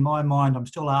 Because in my mind, I'm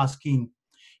still asking,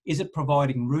 is it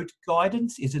providing route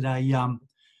guidance? Is it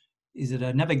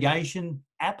a navigation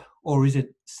app, or is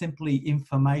it simply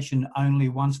information only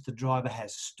once the driver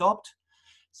has stopped?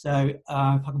 So if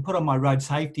I can put on my road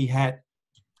safety hat,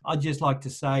 I'd just like to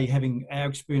say, having our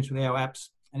experience with our apps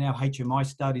and our HMI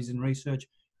studies and research,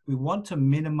 we want to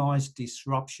minimise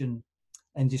disruption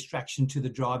and distraction to the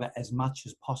driver as much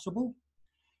as possible.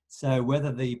 So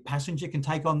whether the passenger can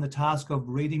take on the task of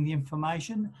reading the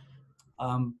information,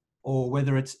 or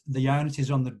whether it's the onus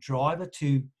is on the driver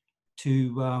to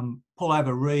pull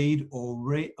over, read,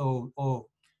 or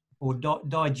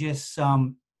digest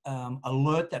some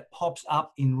alert that pops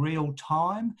up in real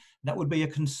time, that would be a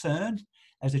concern.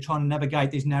 as they're trying to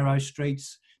navigate these narrow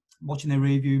streets, watching their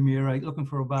rearview mirror, looking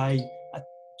for a way.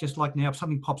 Just like now, if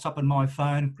something pops up on my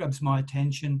phone, grabs my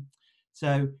attention.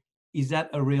 So is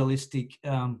that a realistic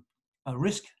a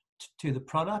risk to the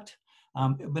product?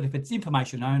 But if it's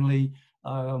information only,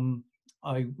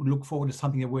 I would look forward to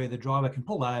something where the driver can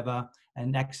pull over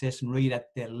and access and read at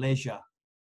their leisure.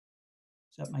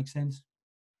 Does that make sense?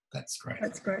 That's great.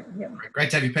 That's great. Yeah.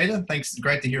 Great to have you, Peter. Thanks.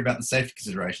 Great to hear about the safety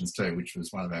considerations too, which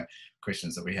was one of our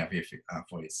questions that we have here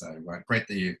for you. So great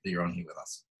that you're on here with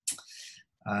us.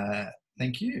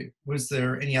 Thank you. Was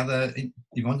there any other,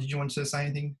 Yvonne, did you want to say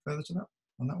anything further to that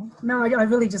on that one? No, I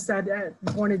really just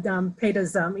wanted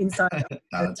Peter's insight on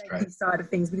the safety side of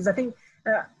things, because I think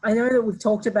I know that we've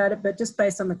talked about it, but just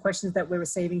based on the questions that we're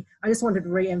receiving, I just wanted to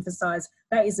re-emphasize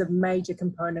that is a major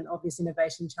component of this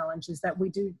innovation challenge, is that we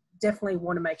do definitely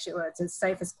want to make sure it's as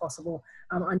safe as possible.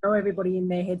 I know everybody in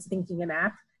their heads thinking an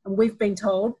app, and we've been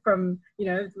told from,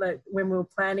 like when we were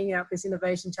planning out this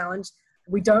innovation challenge,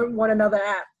 we don't want another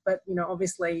app, but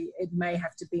obviously it may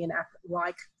have to be an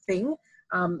app-like thing.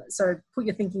 So put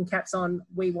your thinking caps on.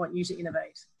 We want you to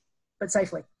innovate, but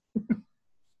safely.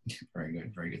 Very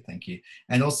good, very good. Thank you.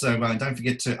 And also, don't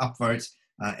forget to upvote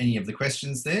any of the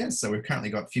questions there. So we've currently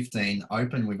got 15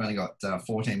 open. We've only got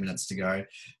 14 minutes to go.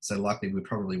 So likely we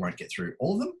probably won't get through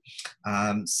all of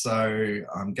them. So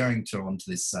I'm going on to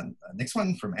this next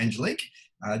one from Angelique.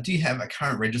 Do you have a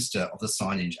current register of the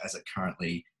signage as it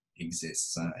currently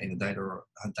exists? Either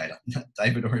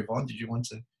David or Yvonne, did you want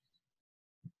to?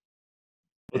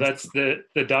 Well, that's the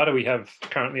data we have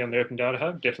currently on the Open Data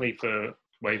Hub. Definitely for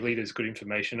Waverley, there's good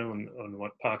information on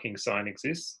what parking sign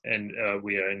exists, and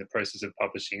we are in the process of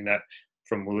publishing that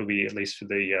from Willoughby, at least for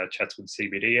the Chatswood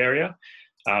CBD area.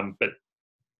 And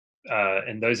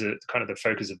those are kind of the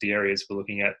focus of the areas we're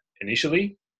looking at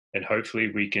initially, and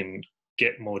hopefully we can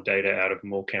get more data out of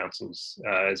more councils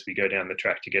as we go down the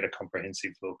track to get a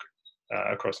comprehensive look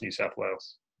across New South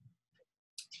Wales.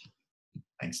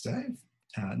 Thanks, Dave.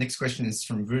 Next question is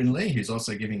from Voon Lee, who's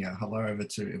also giving a hello over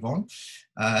to Yvonne.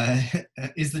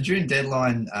 Is the June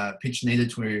deadline pitch needed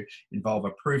to involve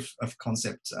a proof of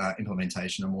concept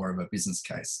implementation or more of a business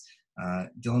case?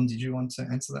 Dylan, did you want to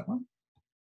answer that one?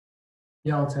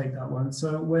 Yeah, I'll take that one.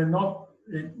 So we're not,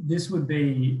 this would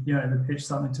be, the pitch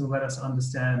something to let us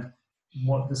understand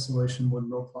what the solution would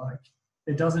look like.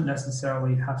 It doesn't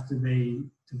necessarily have to be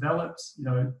developed,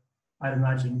 I'd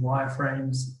imagine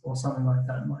wireframes or something like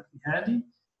that might be handy.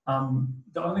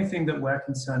 The only thing that we're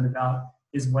concerned about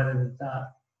is whether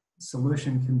that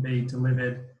solution can be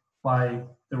delivered by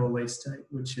the release date,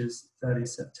 which is 30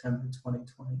 September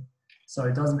 2020. So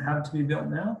it doesn't have to be built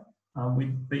now,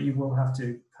 but you will have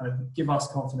to kind of give us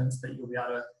confidence that you'll be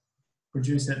able to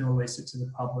produce it and release it to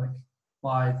the public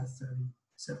by the 30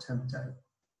 September date.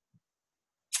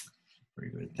 Very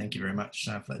good. Thank you very much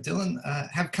for that, Dylan.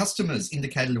 Have customers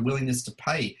indicated a willingness to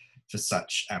pay for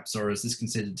such apps, or is this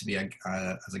considered to be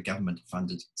as a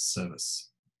government-funded service?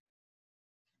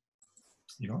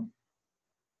 Yvonne?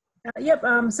 Yep.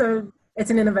 So it's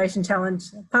an innovation challenge.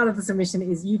 Part of the submission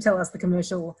is you tell us the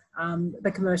commercial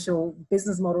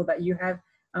business model that you have.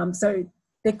 So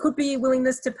there could be a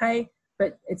willingness to pay,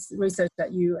 but it's research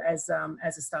that you as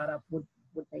a startup would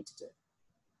need to do.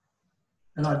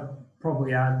 And I'd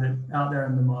probably add that out there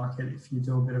in the market, if you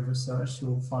do a bit of research,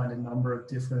 you'll find a number of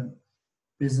different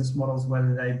business models,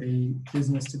 whether they be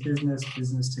business to business,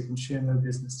 business to consumer,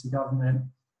 business to government,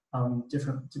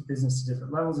 different business to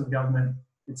different levels of government.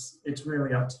 It's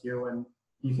really up to you, and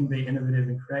you can be innovative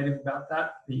and creative about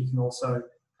that, but you can also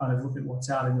kind of look at what's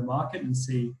out in the market and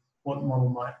see what model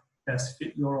might best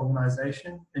fit your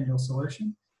organisation and your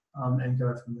solution, and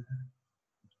go from there.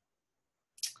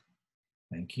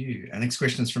 Thank you. Our next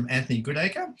question is from Anthony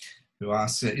Goodacre, who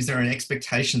asks, is there an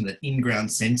expectation that in-ground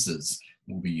sensors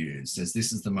will be used, as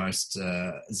this is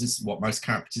is this what most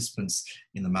current participants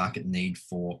in the market need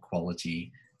for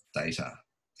quality data?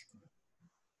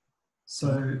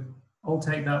 So I'll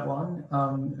take that one.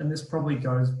 And this probably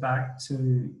goes back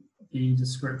to the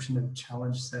description of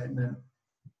challenge statement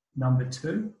number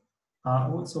 2.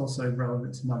 Well, it's also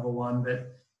relevant to number 1,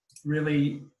 but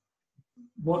really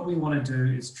what we want to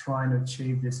do is try and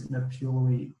achieve this in a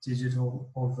purely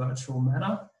digital or virtual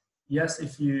manner. Yes,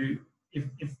 if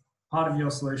part of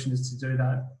your solution is to do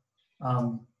that,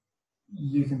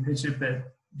 you can pitch it,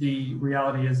 but the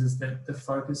reality is that the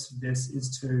focus of this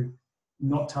is to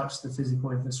not touch the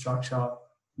physical infrastructure,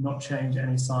 not change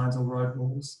any signs or road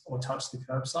rules, or touch the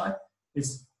curbside.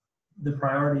 The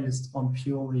priority is on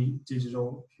purely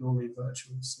digital, purely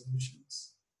virtual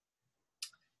solutions.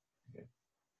 Okay.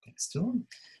 Thanks, Dylan.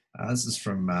 This is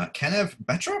from Kanav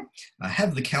Batra.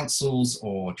 Have the councils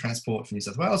or Transport for New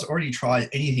South Wales already tried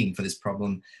anything for this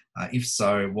problem? If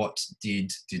so, what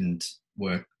didn't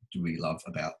work? Do we love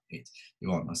about it?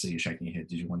 Yvonne, I see you shaking your head.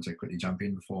 Did you want to quickly jump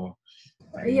in before?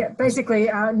 Yeah, basically,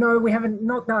 no, we haven't,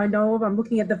 not that I know of. I'm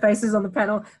looking at the faces on the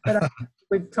panel, but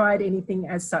we've tried anything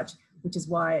as such, which is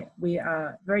why we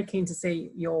are very keen to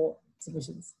see your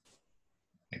submissions.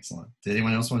 Excellent. Did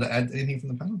anyone else want to add anything from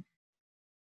the panel?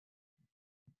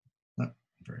 No,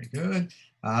 very good.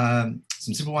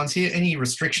 Some simple ones here. Any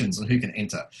restrictions on who can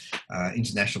enter?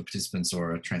 International participants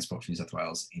or a Transport for New South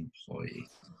Wales employee?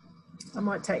 I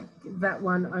might take that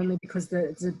one only because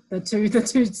the two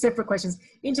separate questions.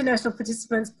 International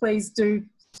participants, please do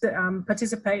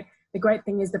participate. The great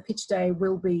thing is the pitch day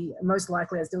will be, most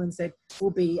likely, as Dylan said, will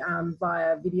be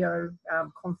via video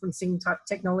conferencing type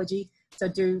technology. So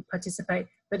do participate.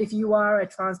 But if you are a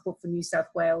Transport for New South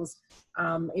Wales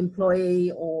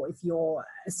employee, or if you're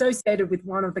associated with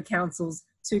one of the councils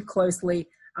too closely,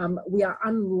 we are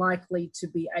unlikely to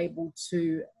be able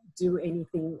to do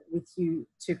anything with you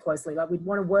too closely. Like, we'd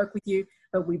want to work with you,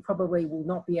 but we probably will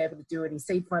not be able to do any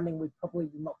seed funding. We probably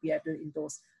will not be able to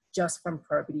endorse just from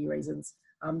probity reasons.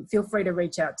 Feel free to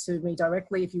reach out to me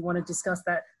directly if you want to discuss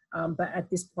that. But at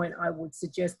this point, I would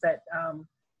suggest that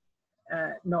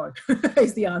no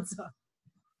is the answer.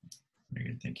 Very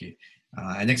good, thank you.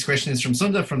 Our next question is from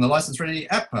Sunda from the License Ready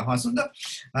app. Hi, Sunda.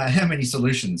 How many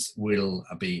solutions will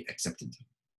be accepted?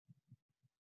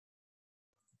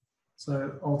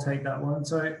 So I'll take that one.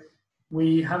 So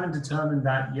we haven't determined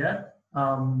that yet,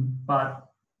 but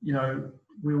you know,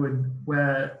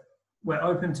 we're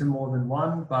open to more than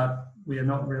one, but we are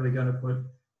not really going to put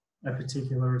a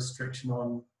particular restriction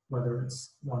on whether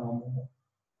it's one or more.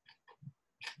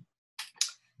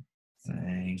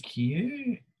 Thank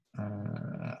you.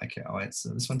 Okay, I'll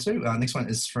answer this one too. Next one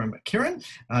is from Kieran.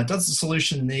 Does the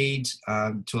solution need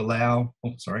to allow,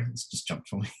 oh, sorry, it's just jumped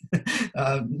for me.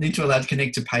 Need to allow to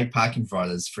connect to paid parking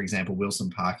providers, for example, Wilson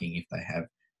Parking, if they have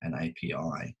an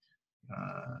API?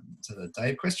 So the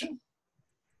Dave question?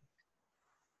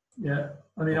 Yeah,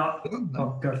 I mean,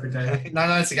 I'll go for it, Dave.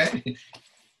 No, it's okay.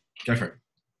 Go for it.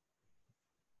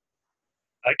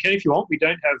 Ken, if you want, we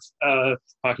don't have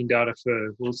parking data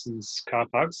for Wilson's car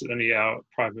parks, only our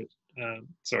private,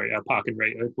 our Park and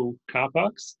Rate Opal car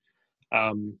parks.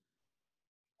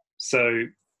 So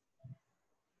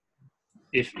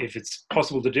if it's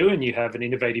possible to do and you have an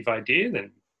innovative idea,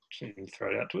 then you can throw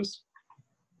it out to us.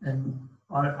 And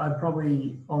I'd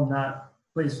probably, on that,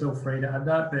 please feel free to add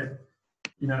that, but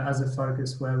you know, as a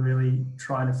focus, we're really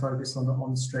trying to focus on the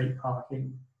on-street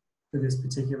parking for this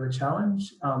particular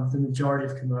challenge. The majority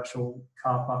of commercial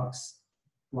car parks,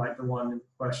 like the one in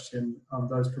question,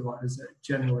 those providers are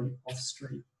generally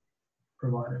off-street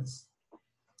providers.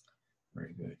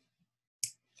 Very good.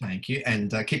 Thank you.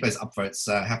 And keep those upvotes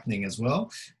happening as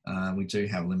well. We do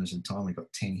have limited time. We've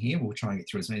got 10 here. We'll try and get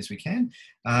through as many as we can.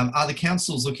 Are the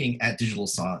councils looking at digital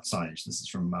signage? This is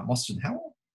from Mostyn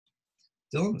Howell.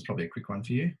 Dylan, that's probably a quick one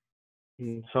for you.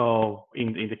 So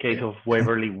in the case of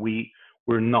Waverley,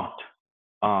 we're not.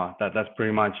 That's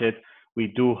pretty much it. We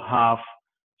do have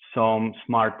some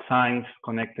smart signs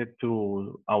connected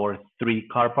to our 3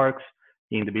 car parks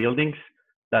in the buildings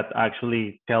that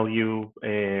actually tell you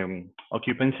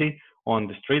occupancy on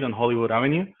the street on Hollywood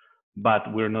Avenue, but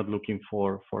we're not looking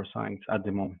for signs at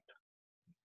the moment.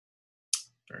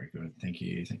 Very good. Thank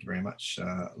you. Thank you very much,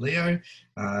 Leo.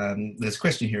 There's a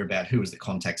question here about who is the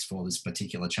contacts for this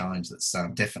particular challenge. That's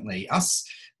definitely us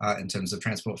in terms of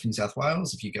Transport for New South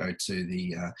Wales. If you go to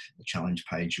the challenge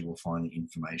page, you will find the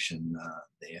information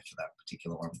there for that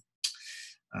particular one.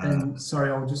 And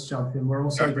sorry, I'll just jump in. We're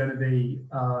also going to be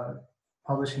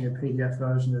publishing a PDF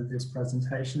version of this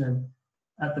presentation, and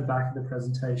at the back of the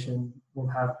presentation, we'll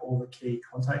have all the key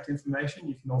contact information.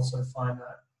 You can also find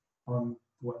that on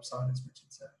website, as Richard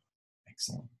said.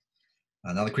 Excellent.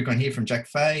 Another quick one here from Jack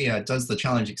Fay. Does the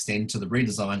challenge extend to the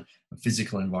redesign of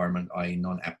physical environment, i.e.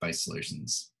 non-app-based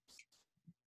solutions?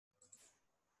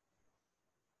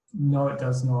 No, it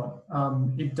does not.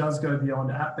 It does go beyond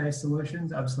app-based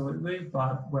solutions, absolutely,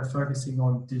 but we're focusing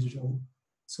on digital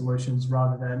solutions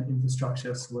rather than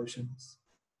infrastructure solutions.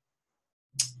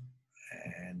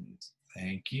 And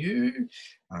thank you.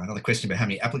 Another question about how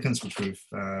many applicants, which we've,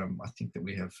 I think that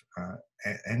we have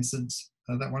answered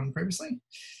that one previously.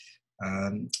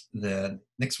 The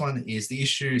next one is the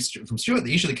issue from Stuart.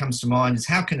 The issue that comes to mind is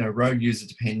how can a road user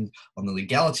depend on the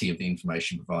legality of the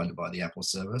information provided by the app or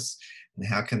service? And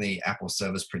how can the app or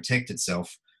service protect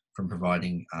itself from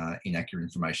providing inaccurate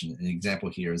information? An example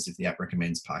here is if the app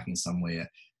recommends parking somewhere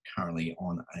currently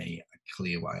on a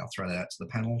clear way. I'll throw that out to the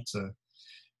panel to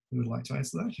Who would like to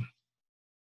answer that?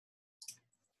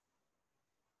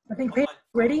 I think Peter's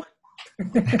ready.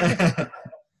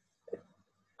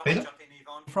 Peter?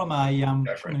 From an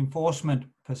enforcement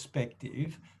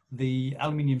perspective, the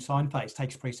aluminium sign face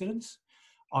takes precedence.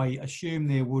 I assume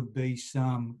there would be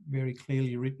some very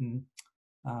clearly written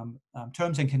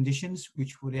terms and conditions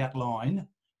which would outline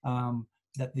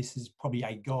that this is probably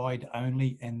a guide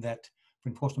only, and that for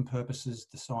enforcement purposes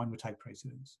the sign would take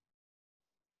precedence.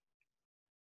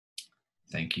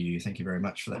 Thank you very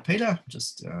much for that, Peter.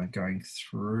 Just going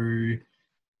through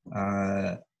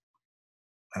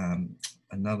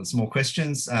some more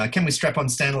questions. Can we strap on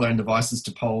standalone devices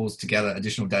to poles to gather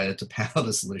additional data to power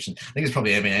the solution? I think it's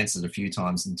probably been answered a few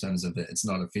times in terms of it's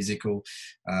not a physical,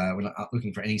 we're not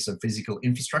looking for any sort of physical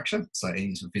infrastructure. So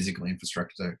any sort of physical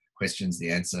infrastructure questions, the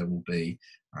answer will be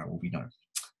no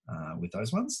with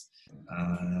those ones.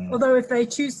 Although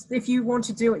if you want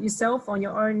to do it yourself on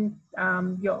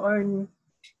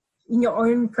in your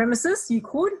own premises, you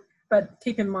could, but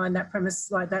keep in mind that premise,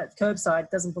 like that curbside,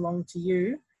 doesn't belong to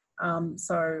you,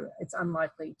 so it's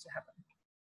unlikely to happen.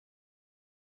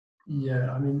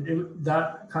 Yeah, I mean,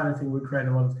 that kind of thing would create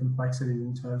a lot of complexity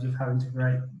in terms of having to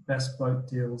create bespoke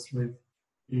deals with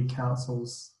the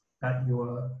councils that you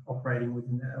are operating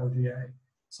within the LGA.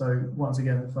 So once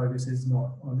again, the focus is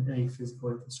not on any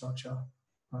physical infrastructure,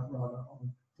 but rather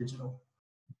on digital.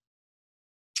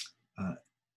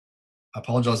 I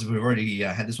apologise if we've already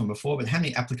had this one before, but how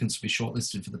many applicants will be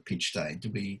shortlisted for the pitch day?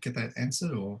 Did we get that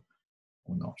answered or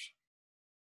not?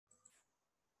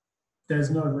 There's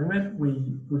no limit. We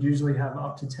would usually have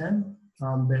up to 10,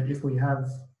 but if we have,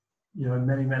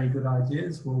 many, many good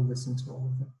ideas, we'll listen to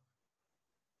all of them.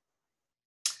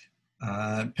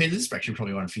 Peter, this is actually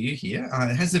probably one for you here.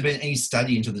 Has there been any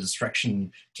study into the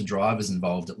distraction to drivers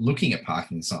involved at looking at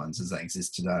parking signs as they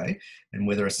exist today, and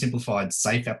whether a simplified,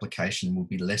 safe application will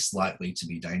be less likely to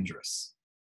be dangerous?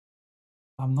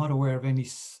 I'm not aware of any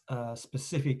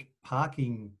specific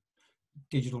parking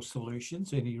digital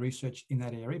solutions, any research in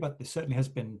that area, but there certainly has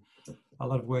been a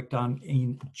lot of work done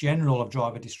in general of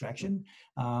driver distraction.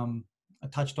 I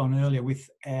touched on earlier with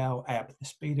our app, the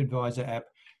Speed Advisor app.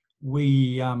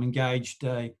 We engaged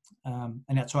an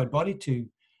outside body to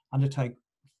undertake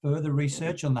further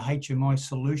research on the HMI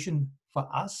solution for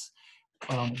us.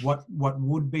 What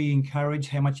would be encouraged,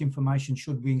 how much information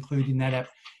should we include in that app,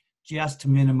 just to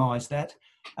minimise that.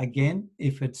 Again,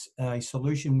 if it's a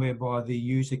solution whereby the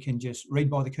user can just read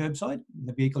by the curbside,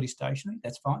 the vehicle is stationary,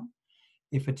 that's fine.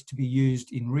 If it's to be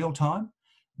used in real time,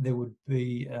 there would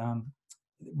be,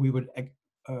 we would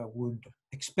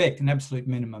expect an absolute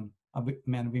minimum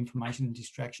amount of information and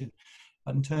distraction.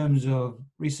 But in terms of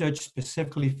research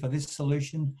specifically for this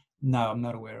solution, no, I'm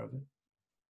not aware of it.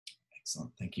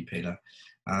 Excellent. Thank you, Peter.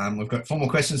 We've got 4 more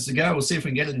questions to go. We'll see if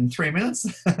we can get it in 3 minutes.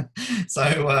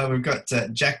 So we've got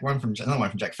another one from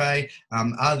Jack Fay.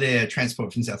 Are there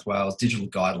Transport for New South Wales digital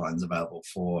guidelines available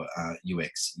for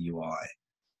UX, UI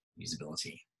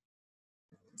usability?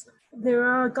 There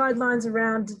are guidelines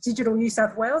around Digital New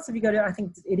South Wales. If you go to, I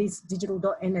think it is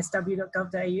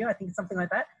digital.nsw.gov.au, I think it's something like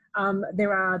that.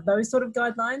 There are those sort of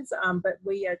guidelines, but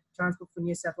we at Transport for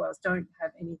New South Wales don't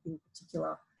have anything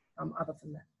particular other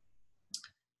than that.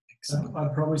 Excellent.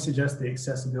 I'd probably suggest the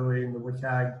accessibility in the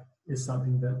WCAG is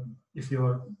something that if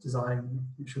you're designing,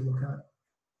 you should look at.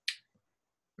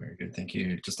 Very good, thank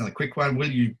you. Just another quick one.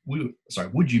 Would you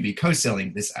be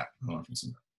co-selling this app?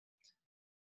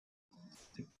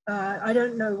 I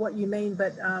don't know what you mean,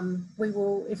 but we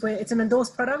will. If it's an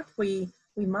endorsed product, we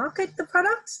market the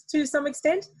product to some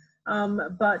extent,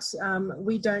 but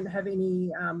we don't have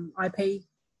any IP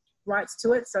rights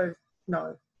to it. So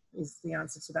no, is the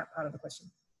answer to that part of the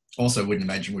question. Also, wouldn't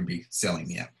imagine we'd be selling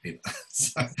the app either.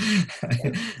 So,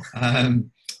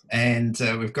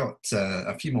 we've got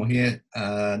a few more here.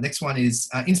 Next one is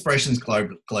inspirations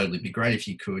globally. It'd be great if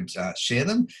you could share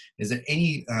them. Is there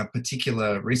any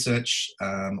particular research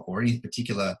or any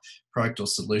particular product or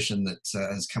solution that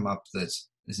has come up that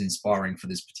is inspiring for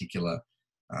this particular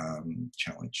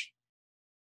challenge?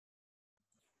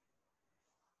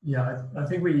 Yeah, I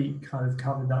think we kind of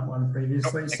covered that one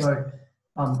previously. So,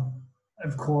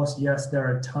 of course, yes, there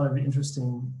are a ton of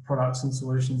interesting products and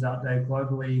solutions out there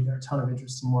globally. There are a ton of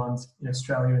interesting ones in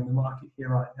Australia in the market here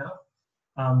right now.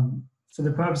 For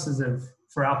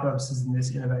our purposes in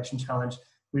this innovation challenge,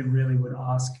 we really would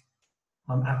ask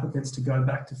applicants to go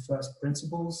back to first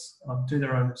principles, do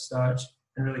their own research,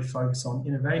 and really focus on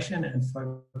innovation and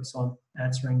focus on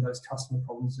answering those customer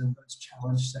problems and those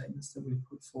challenge statements that we've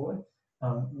put forward.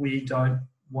 We don't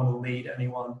want to lead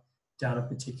anyone down a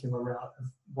particular route of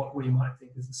what we might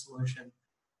think is a solution.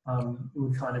 It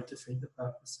would kind of defeat the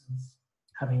purpose of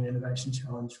having an innovation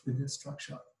challenge with this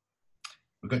structure.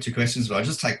 We've got 2 questions, but I'll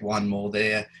just take one more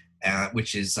there,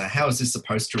 which is how is this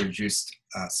supposed to reduce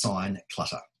sign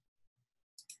clutter?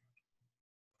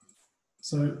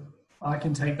 So I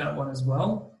can take that one as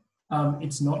well.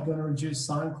 It's not going to reduce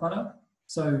sign clutter.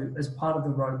 So as part of the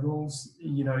road rules,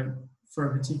 you know, for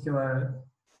a particular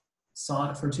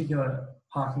sign, for a particular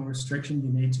parking restriction, you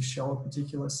need to show a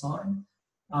particular sign.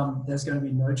 There's going to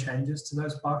be no changes to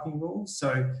those parking rules.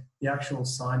 So the actual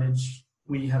signage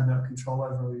we have no control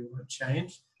over, we won't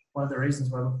change. One of the reasons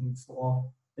we're looking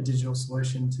for a digital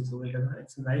solution to deliver that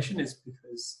information is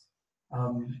because,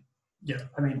 yeah,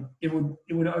 I mean, it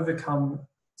would overcome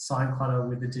sign clutter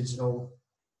with the digital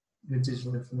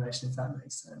information, if that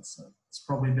makes sense. So it's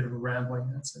probably a bit of a rambling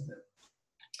answer, but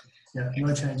yeah,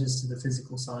 no changes to the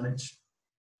physical signage.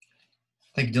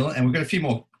 Thank you, Dylan. And we've got a few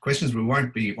more questions. We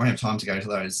won't have time to go to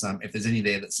those. If there's any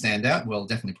there that stand out, we'll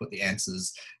definitely put the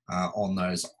answers on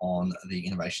those on the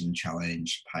Innovation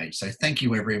Challenge page. So thank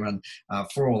you, everyone,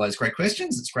 for all those great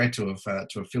questions. It's great to have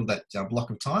filled that block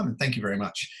of time. And thank you very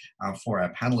much for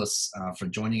our panelists for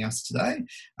joining us today.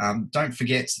 Don't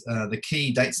forget the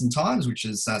key dates and times, which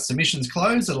is submissions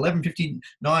close at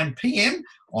 11:59 p.m.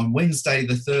 on Wednesday,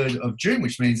 the 3rd of June,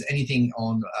 which means anything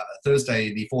on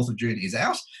Thursday, the 4th of June is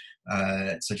out.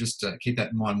 So just keep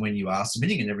that in mind when you are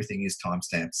submitting, and everything is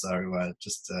timestamped. So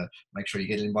just make sure you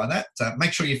get in by that.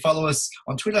 Make sure you follow us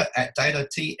on Twitter at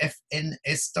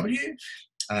DataTFNSW.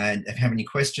 And if you have any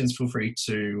questions, feel free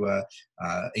to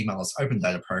email us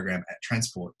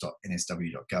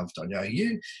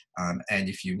opendataprogram@transport.nsw.gov.au. And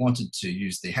if you wanted to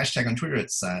use the hashtag on Twitter,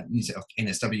 it's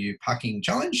NSW Parking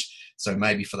Challenge. So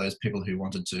maybe for those people who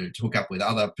wanted to hook up with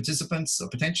other participants, or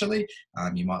potentially,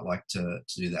 you might like to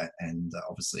do that. And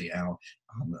obviously our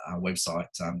website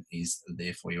is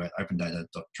there for you at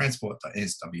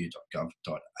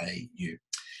opendata.transport.nsw.gov.au.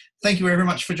 Thank you very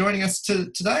much for joining us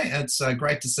today. It's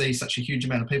great to see such a huge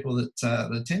amount of people that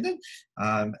attended,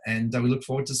 and we look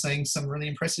forward to seeing some really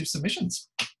impressive submissions.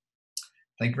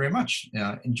 Thank you very much.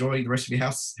 Enjoy the rest of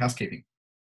your housekeeping.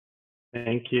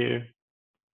 Thank you.